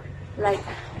tawo. Like,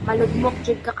 malugmok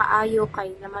jud ka kaayo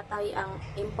kay namatay ang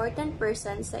important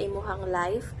person sa imuhang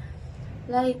life.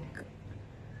 Like,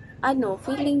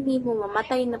 feeling nimo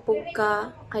mamatay na pug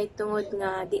ka kay tungod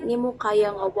nga di nimo kaya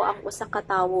nga waang usa ka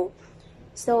tawo.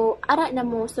 So, ara na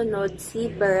mo sunod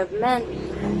si bereavement.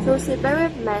 So, si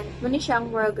bereavement, muna siya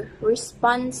ang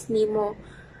response nimo.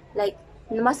 Like,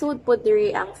 namasud po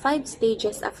diri ang 5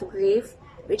 stages of grief,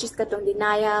 which is katong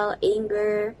denial,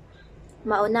 anger,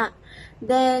 mauna.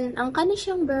 Then, ang kani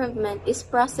siyang bereavement is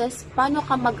process paano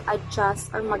ka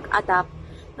mag-adjust or mag-adapt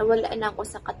na wala na ako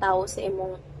sa katawo sa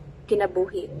imong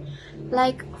kinabuhi.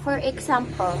 Like, for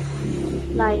example,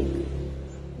 like,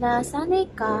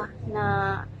 nasanay ka na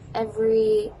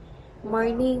every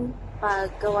morning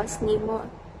pag gawas nimo,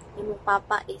 imong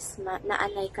papa is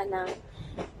naanay ka ng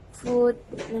food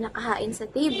na nakahain sa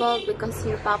table because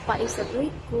your papa is a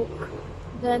great cook.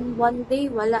 Then, one day,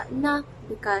 wala na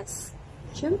because,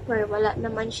 syempre, wala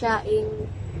naman siya in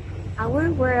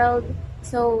our world.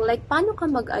 So, like, paano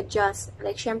ka mag-adjust?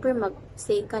 Like, syempre,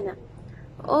 mag-say ka na,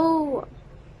 oh,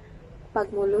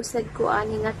 pag mulusad ko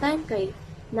ani nga time kay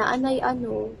naanay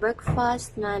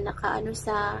breakfast na nakaano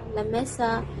sa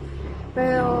lamesa,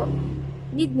 pero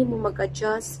need nimo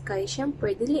mag-adjust kay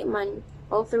syempre dili man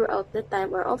all throughout the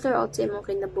time or all throughout sa imong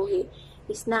kinabuhi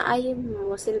is naay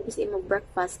mo silbi sa imong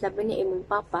breakfast laban ni imong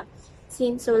papa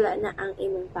since wala na ang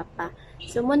imong papa.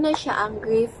 So muna siya ang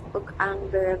grief ug ang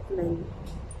bereavement.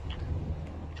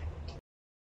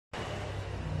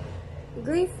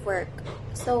 Grief work.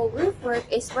 So, grief work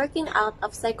is working out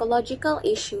of psychological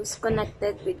issues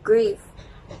connected with grief.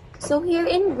 So, here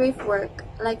in grief work,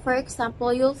 like for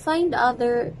example, you'll find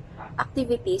other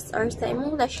activities or sa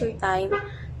imong leisure time,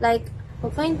 like,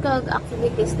 find kag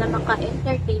activities na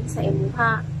maka-entertain sa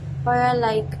imuha para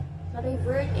like,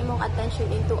 ma-revert imong attention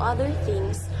into other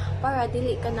things para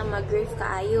dili ka na mag-grief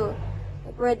kaayo.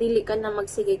 Para dili ka na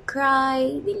magsige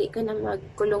cry, dili ka na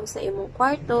magkulong sa imong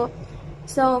kwarto.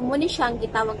 So, muna siya ang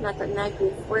gitawag nato na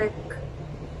grief work.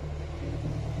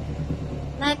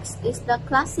 Next is the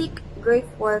classic grief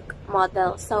work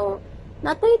model. So,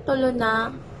 natoy tulo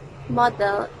na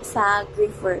model sa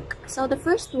grief work. So, the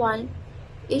first one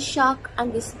is shock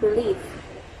and disbelief.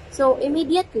 So,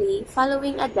 immediately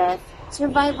following a death,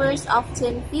 survivors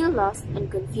often feel lost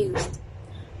and confused.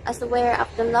 As aware of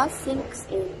the loss sinks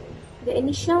in, the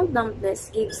initial numbness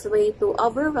gives way to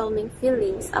overwhelming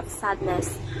feelings of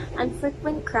sadness and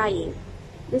frequent crying.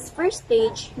 This first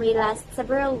stage may last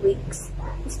several weeks,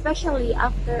 especially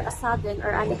after a sudden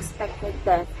or unexpected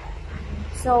death.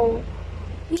 So,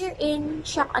 here in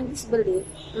shock and disbelief,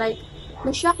 like,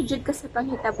 na-shock jud ka sa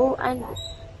panghitabuan,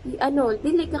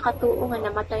 dili ka katuo nga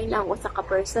namatay na ang usa ka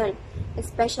person,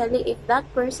 especially if that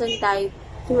person died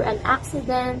through an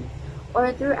accident or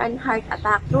through a heart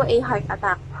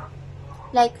attack.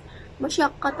 Like,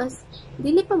 masyak ka, tas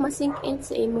dili pa masink in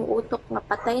sa imong utok nga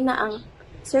patay na ang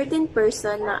certain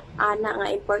person na ana nga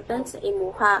important sa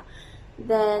imuha.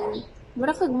 Then,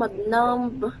 mura kag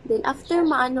mag-numb. Then, after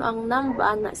maano ang numb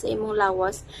ana sa imong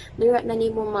lawas, dira na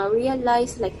nimo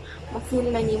ma-realize, like, ma-feel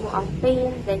na nimo ang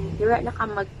pain. Then, dira na ka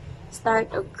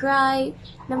mag-start og cry,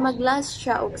 na mag-last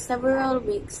siya og several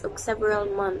weeks og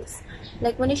several months.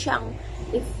 Like, muna siya ang,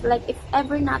 if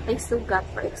ever natay sugat,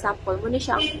 for example, muna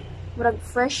siya ang murag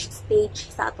fresh stage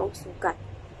sa atong sugat.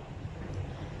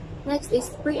 Next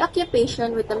is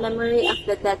preoccupation with the memory of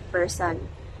the dead person.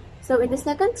 So, in the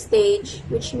second stage,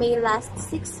 which may last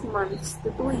 6 months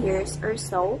to 2 years or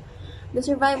so, the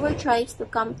survivor tries to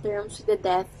come to terms with the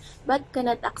death but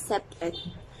cannot accept it.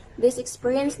 This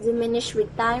experience diminishes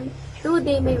with time, though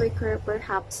they may recur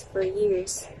perhaps for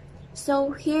years.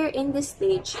 So, here in this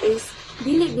stage is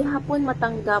dili gihapon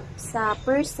matanggap sa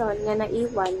person nga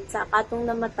naiwan sa katong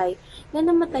namatay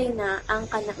na ang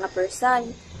kana nga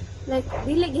person. Like,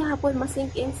 dili gihapon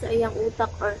masink in sa iyang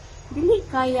utak or dili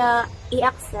kaya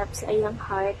i-accept sa iyang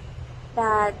heart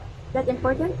that that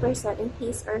important person in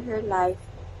his or her life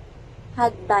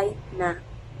had died na.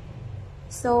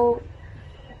 So,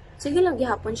 sige lang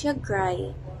gihapon siya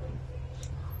cry.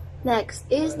 Next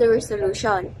is the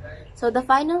resolution. So, the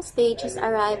final stage has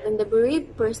arrived when the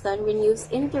bereaved person renews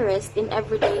interest in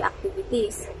everyday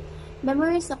activities.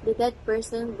 Memories of the dead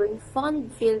person bring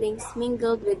fond feelings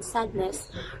mingled with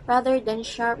sadness rather than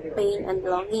sharp pain and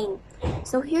longing.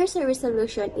 So, here's a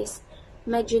resolution is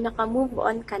medyo naka-move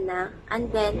on ka na, and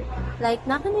then, like,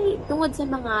 tungod sa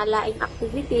mga laing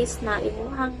activities na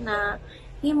imuhang na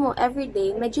himo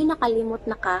everyday, medyo nakalimot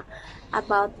na ka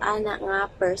about ana nga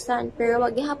person. Pero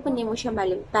wag gihapon nimo siya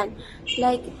malimtan.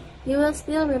 Like, you will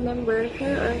still remember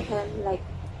her or him, like,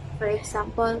 for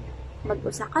example,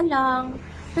 mag-usa ka lang,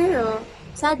 pero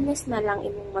sadness na lang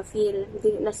imong ma-feel,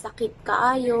 di nasakit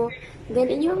kaayo,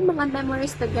 then inyong mga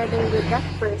memories together with that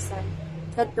person,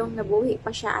 kadtong nabuhi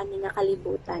pa siya ani nga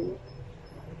kalibutan.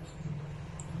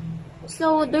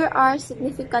 So, there are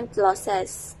significant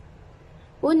losses.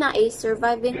 Una is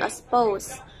surviving a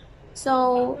spouse.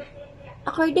 So,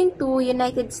 according to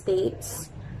United States,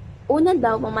 una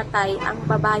daw mamatay ang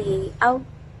babae,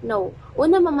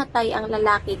 una mamatay ang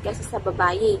lalaki kaysa sa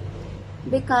babae.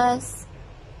 Because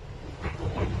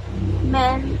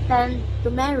men tend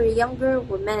to marry younger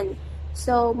women.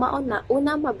 So,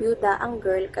 una mabiyuda ang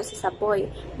girl kasi sa boy.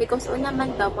 Because una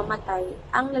man daw mamatay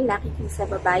ang lalaki kaysa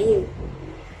sa babae.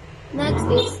 Next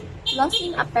is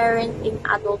losing a parent in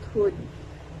adulthood.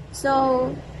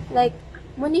 So, like,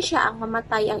 muni siya ang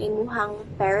mamatay ang imuhang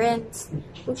parents.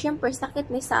 So, syempre, sakit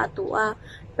ni sa atua.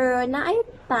 Pero naay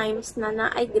times na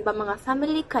naay, di ba, mga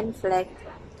family conflict.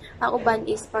 Ang uban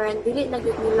is parang dili na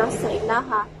gyud nila sa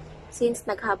ilaha since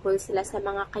naghabol sila sa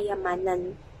mga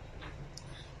kayamanan.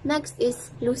 Next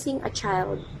is losing a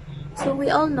child. So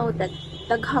we all know that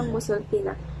daghang musulti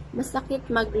na masakit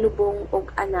maglubong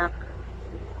og anak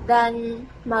than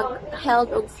mag-held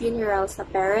og funeral sa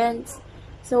parents.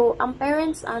 So ang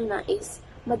parents ana is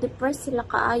ma-depress sila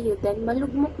kaayo, then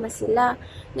malugmok na sila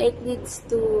na it leads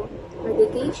to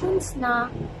medications na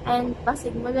and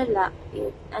pasig malala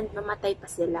and mamatay pa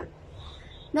sila.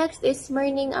 Next is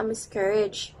mourning a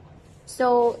miscarriage.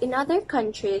 So in other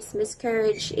countries,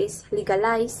 miscarriage is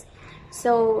legalized.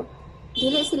 So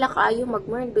dili sila kaayo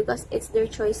mag-mourn because it's their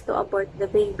choice to abort the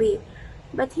baby.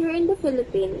 But here in the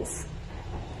Philippines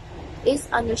is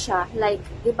ano siya, like,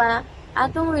 di ba,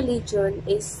 atong religion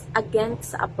is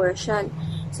against abortion.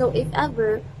 So, if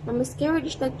ever,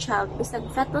 ma-miscarriage na child, bisag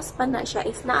fetus pa na siya,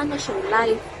 is naa na siyang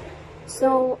life.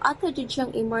 So, ato dyan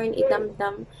siyang i-mourn,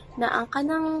 idamdam, na ang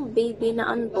kanang baby na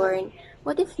unborn,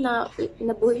 what if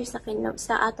nabuhi sa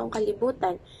atong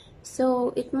kalibutan?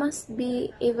 So, it must be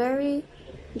a very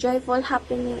joyful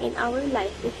happening in our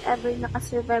life if ever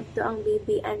nakasurvive to ang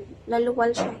baby and naluwal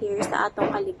siya here sa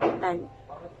atong kalibutan.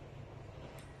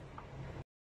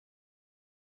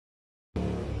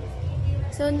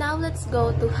 So now let's go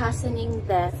to hastening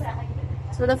death.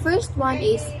 So the first one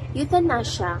is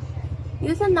euthanasia.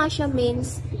 Euthanasia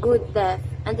means good death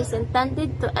and is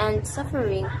intended to end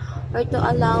suffering or to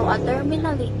allow a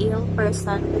terminally ill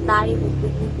person to die with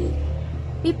dignity.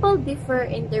 People differ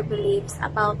in their beliefs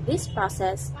about this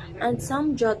process and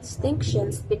some draw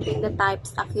distinctions between the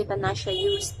types of euthanasia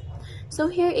used. So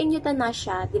here in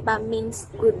euthanasia, diba, means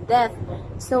good death.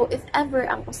 So if ever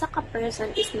ang usa ka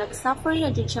person is nagsuffer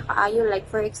na jud siya kaayo, like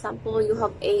for example, you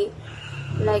have a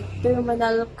like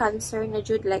terminal cancer na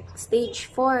jud, like stage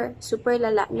 4, super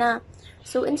lala na.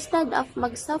 So instead of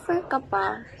magsuffer ka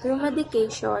pa through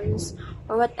medications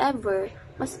or whatever,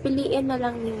 mas piliin na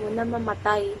lang nimo na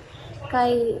mamatay.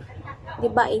 Kay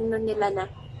diba ingnon nila na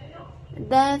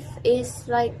death is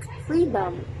like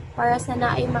freedom para sa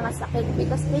naay mga sakit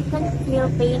because they can't feel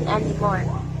pain anymore.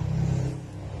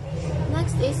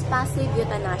 Next is passive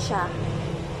euthanasia.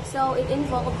 So it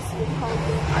involves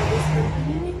withholding or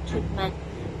discontinuing treatment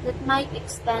that might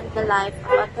extend the life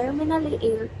of a terminally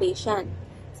ill patient,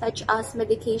 such as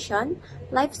medication,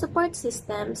 life support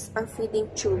systems, or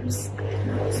feeding tubes.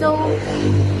 So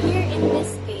here in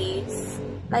this case,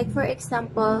 like for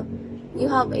example,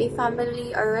 you have a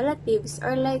family or relatives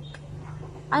or like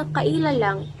kaila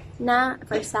lang na,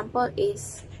 for example,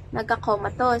 is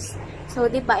nagka-comatose. So,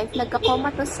 di ba, if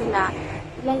nagka-comatose sila,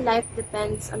 ilang life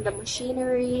depends on the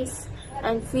machineries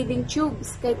and feeding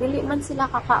tubes. Kaya dili man sila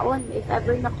kakaon if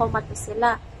ever na-comatose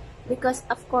sila. Because,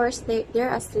 of course, they're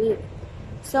asleep.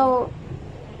 So,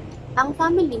 ang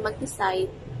family mag-decide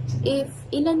if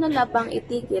ilan na labang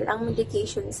itigil ang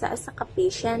medication sa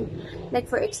ka-patient. Like,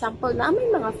 for example, na may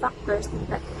mga factors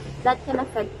that can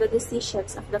affect the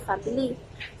decisions of the family.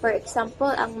 For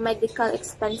example, ang medical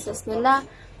expenses nila,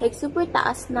 like super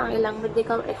taas na ang ilang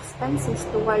medical expenses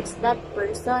towards that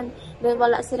person, then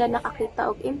wala sila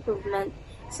nakakita og improvement.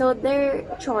 So their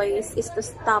choice is to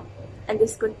stop and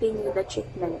discontinue the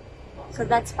treatment. So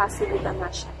that's passive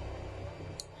euthanasia.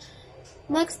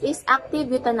 Next is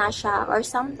active euthanasia or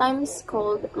sometimes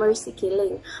called mercy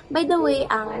killing. By the way,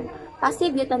 ang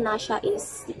passive euthanasia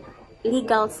is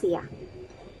legal siya.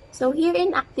 So here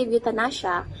in active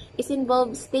euthanasia, it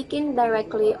involves taking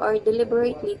directly or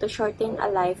deliberately to shorten a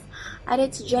life and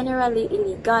it's generally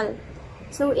illegal.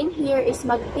 So in here is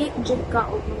mag-take jud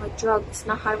ka og mga drugs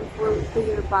na harmful to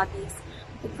your bodies.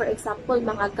 Like for example,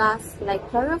 mga gas like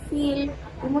chlorophyll,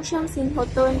 imo siyang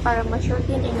sinhoton para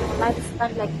ma-shorten inyong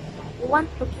lifespan, like you want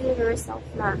to kill yourself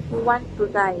na, you want to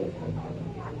die.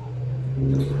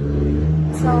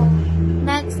 So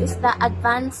next next is the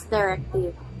Advance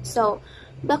Directive. So,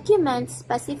 documents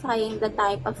specifying the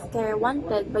type of care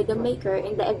wanted by the maker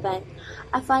in the event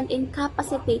of an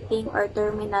incapacitating or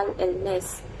terminal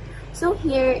illness. So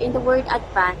here, in the word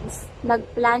advance,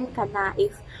 nagplan ka na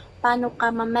if paano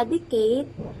ka ma-medicate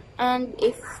and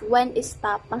if when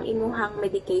stop ang imuhang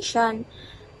medication.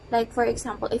 Like for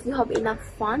example, if you have enough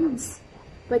funds,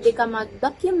 pwede ka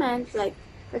mag-document, like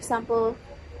for example,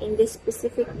 in this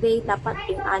specific day, dapat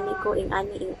ing-ani ko,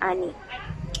 ing-ani.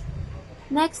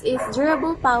 Next is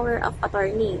durable power of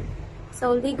attorney.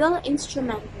 So, legal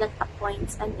instrument that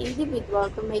appoints an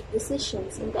individual to make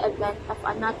decisions in the event of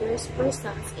another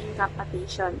person's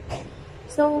incapacitation.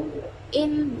 So,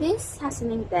 in this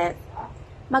hastening death,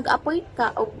 mag-appoint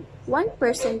ka of one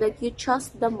person that you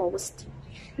trust the most,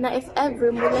 na if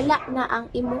ever mulala na ang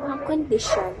imuhang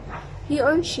condition, he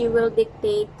or she will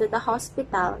dictate to the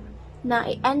hospital na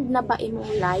i-end na ba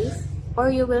imong life or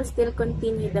you will still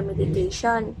continue the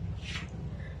medication.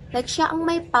 Like, siya ang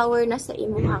may power na sa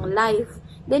imuhang life.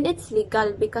 Then, it's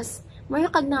legal because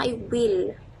mayroon ka na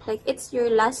will. Like, it's your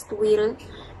last will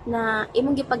na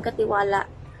imong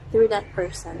gipagkatiwala through that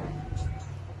person.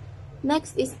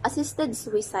 Next is assisted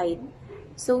suicide.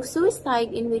 So,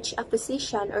 suicide in which a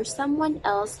physician or someone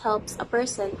else helps a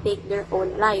person take their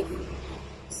own life.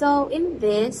 So, in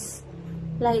this,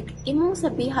 like, imong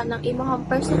sabihan ng imong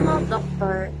personal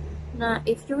doctor na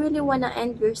if you really wanna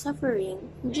end your suffering,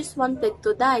 you just wanted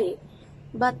to die.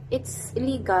 But it's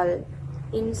illegal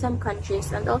in some countries,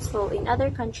 and also in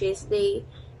other countries, they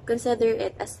consider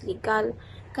it as legal.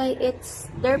 Kaya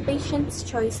it's their patient's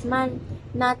choice man,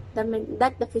 not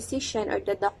the physician or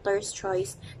the doctor's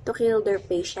choice to kill their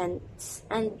patients.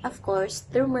 And of course,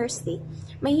 through mercy,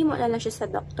 mahimo na lang siya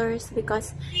sa doctors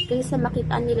because kaysa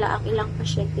makita nila ang ilang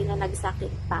pasyente na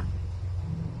nagsakit pa.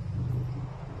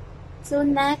 So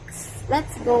next,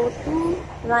 let's go to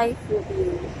life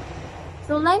review.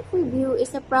 So life review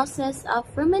is a process of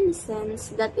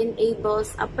reminiscence that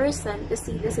enables a person to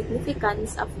see the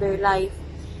significance of their life.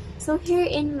 So here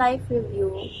in life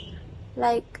review,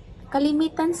 like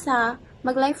kalimitan sa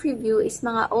mag-life review is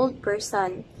mga old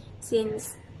person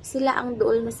since sila ang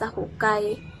duol na sa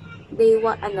hukay. They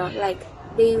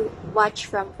watch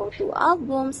from photo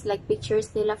albums, like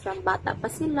pictures nila from bata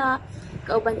pa sila,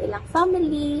 kauban ilang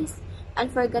families,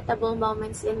 unforgettable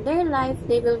moments in their life,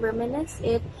 they will reminisce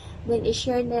it, then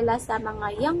i-share nila sa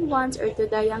mga young ones or to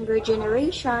the younger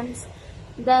generations.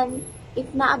 Then,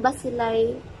 if naaba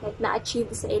sila, like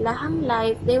na-achieve sa ilahang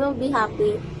life, they will be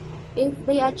happy if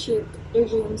they achieved their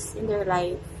dreams in their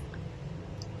life.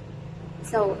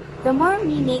 So, the more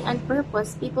meaning and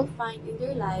purpose people find in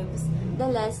their lives, the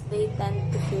less they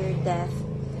tend to fear death.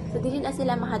 So, dili na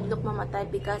sila mahadlok mamatay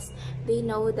because they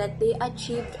know that they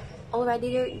achieved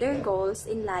already their goals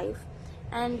in life,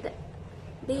 and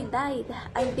they died,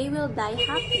 and they will die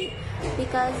happy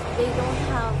because they don't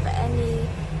have any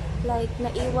like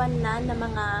naiwan na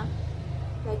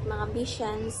mga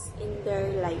missions in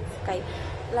their life. Okay,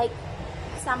 like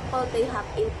example, they have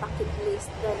a bucket list,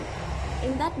 then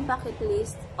in that bucket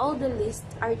list all the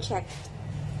lists are checked.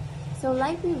 So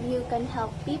life review can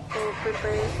help people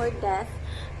prepare for death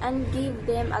and give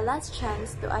them a last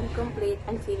chance to complete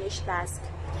and finish task.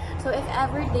 So if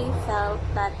ever they felt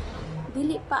that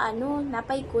dili pa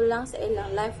napay kulang sa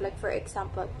ilang life, like for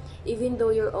example, even though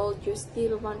you're old, you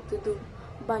still want to do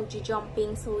bungee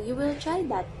jumping, so you will try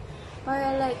that. Or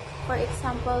like for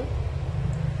example,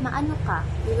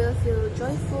 you will feel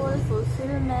joyful,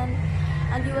 fulfillment,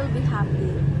 and you will be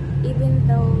happy even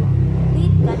though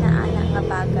late ka na ana nga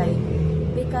bagay,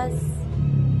 because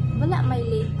wala may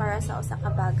late para sa usa ka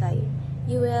bagay.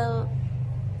 You will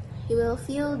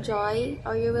feel joy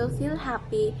or you will feel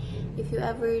happy if you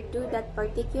ever do that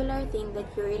particular thing that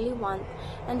you really want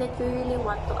and that you really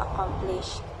want to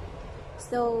accomplish.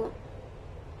 So,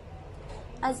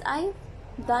 as I've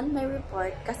done my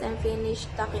report, kasi I'm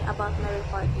finished talking about my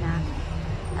report na,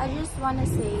 I just want to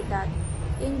say that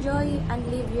enjoy and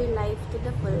live your life to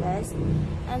the fullest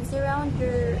and surround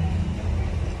your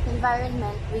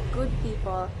environment with good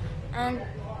people and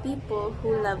people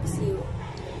who loves you.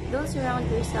 Don't surround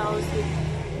yourselves with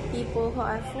people who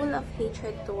are full of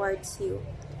hatred towards you.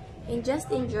 And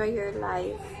just enjoy your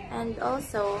life. And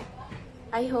also,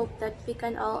 I hope that we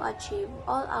can all achieve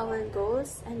all our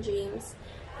goals and dreams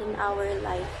in our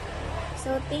life.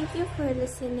 So, thank you for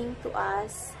listening to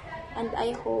us. And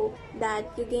I hope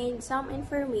that you gained some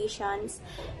informations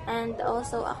and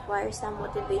also acquire some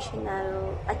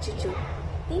motivational attitude.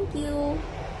 Thank you!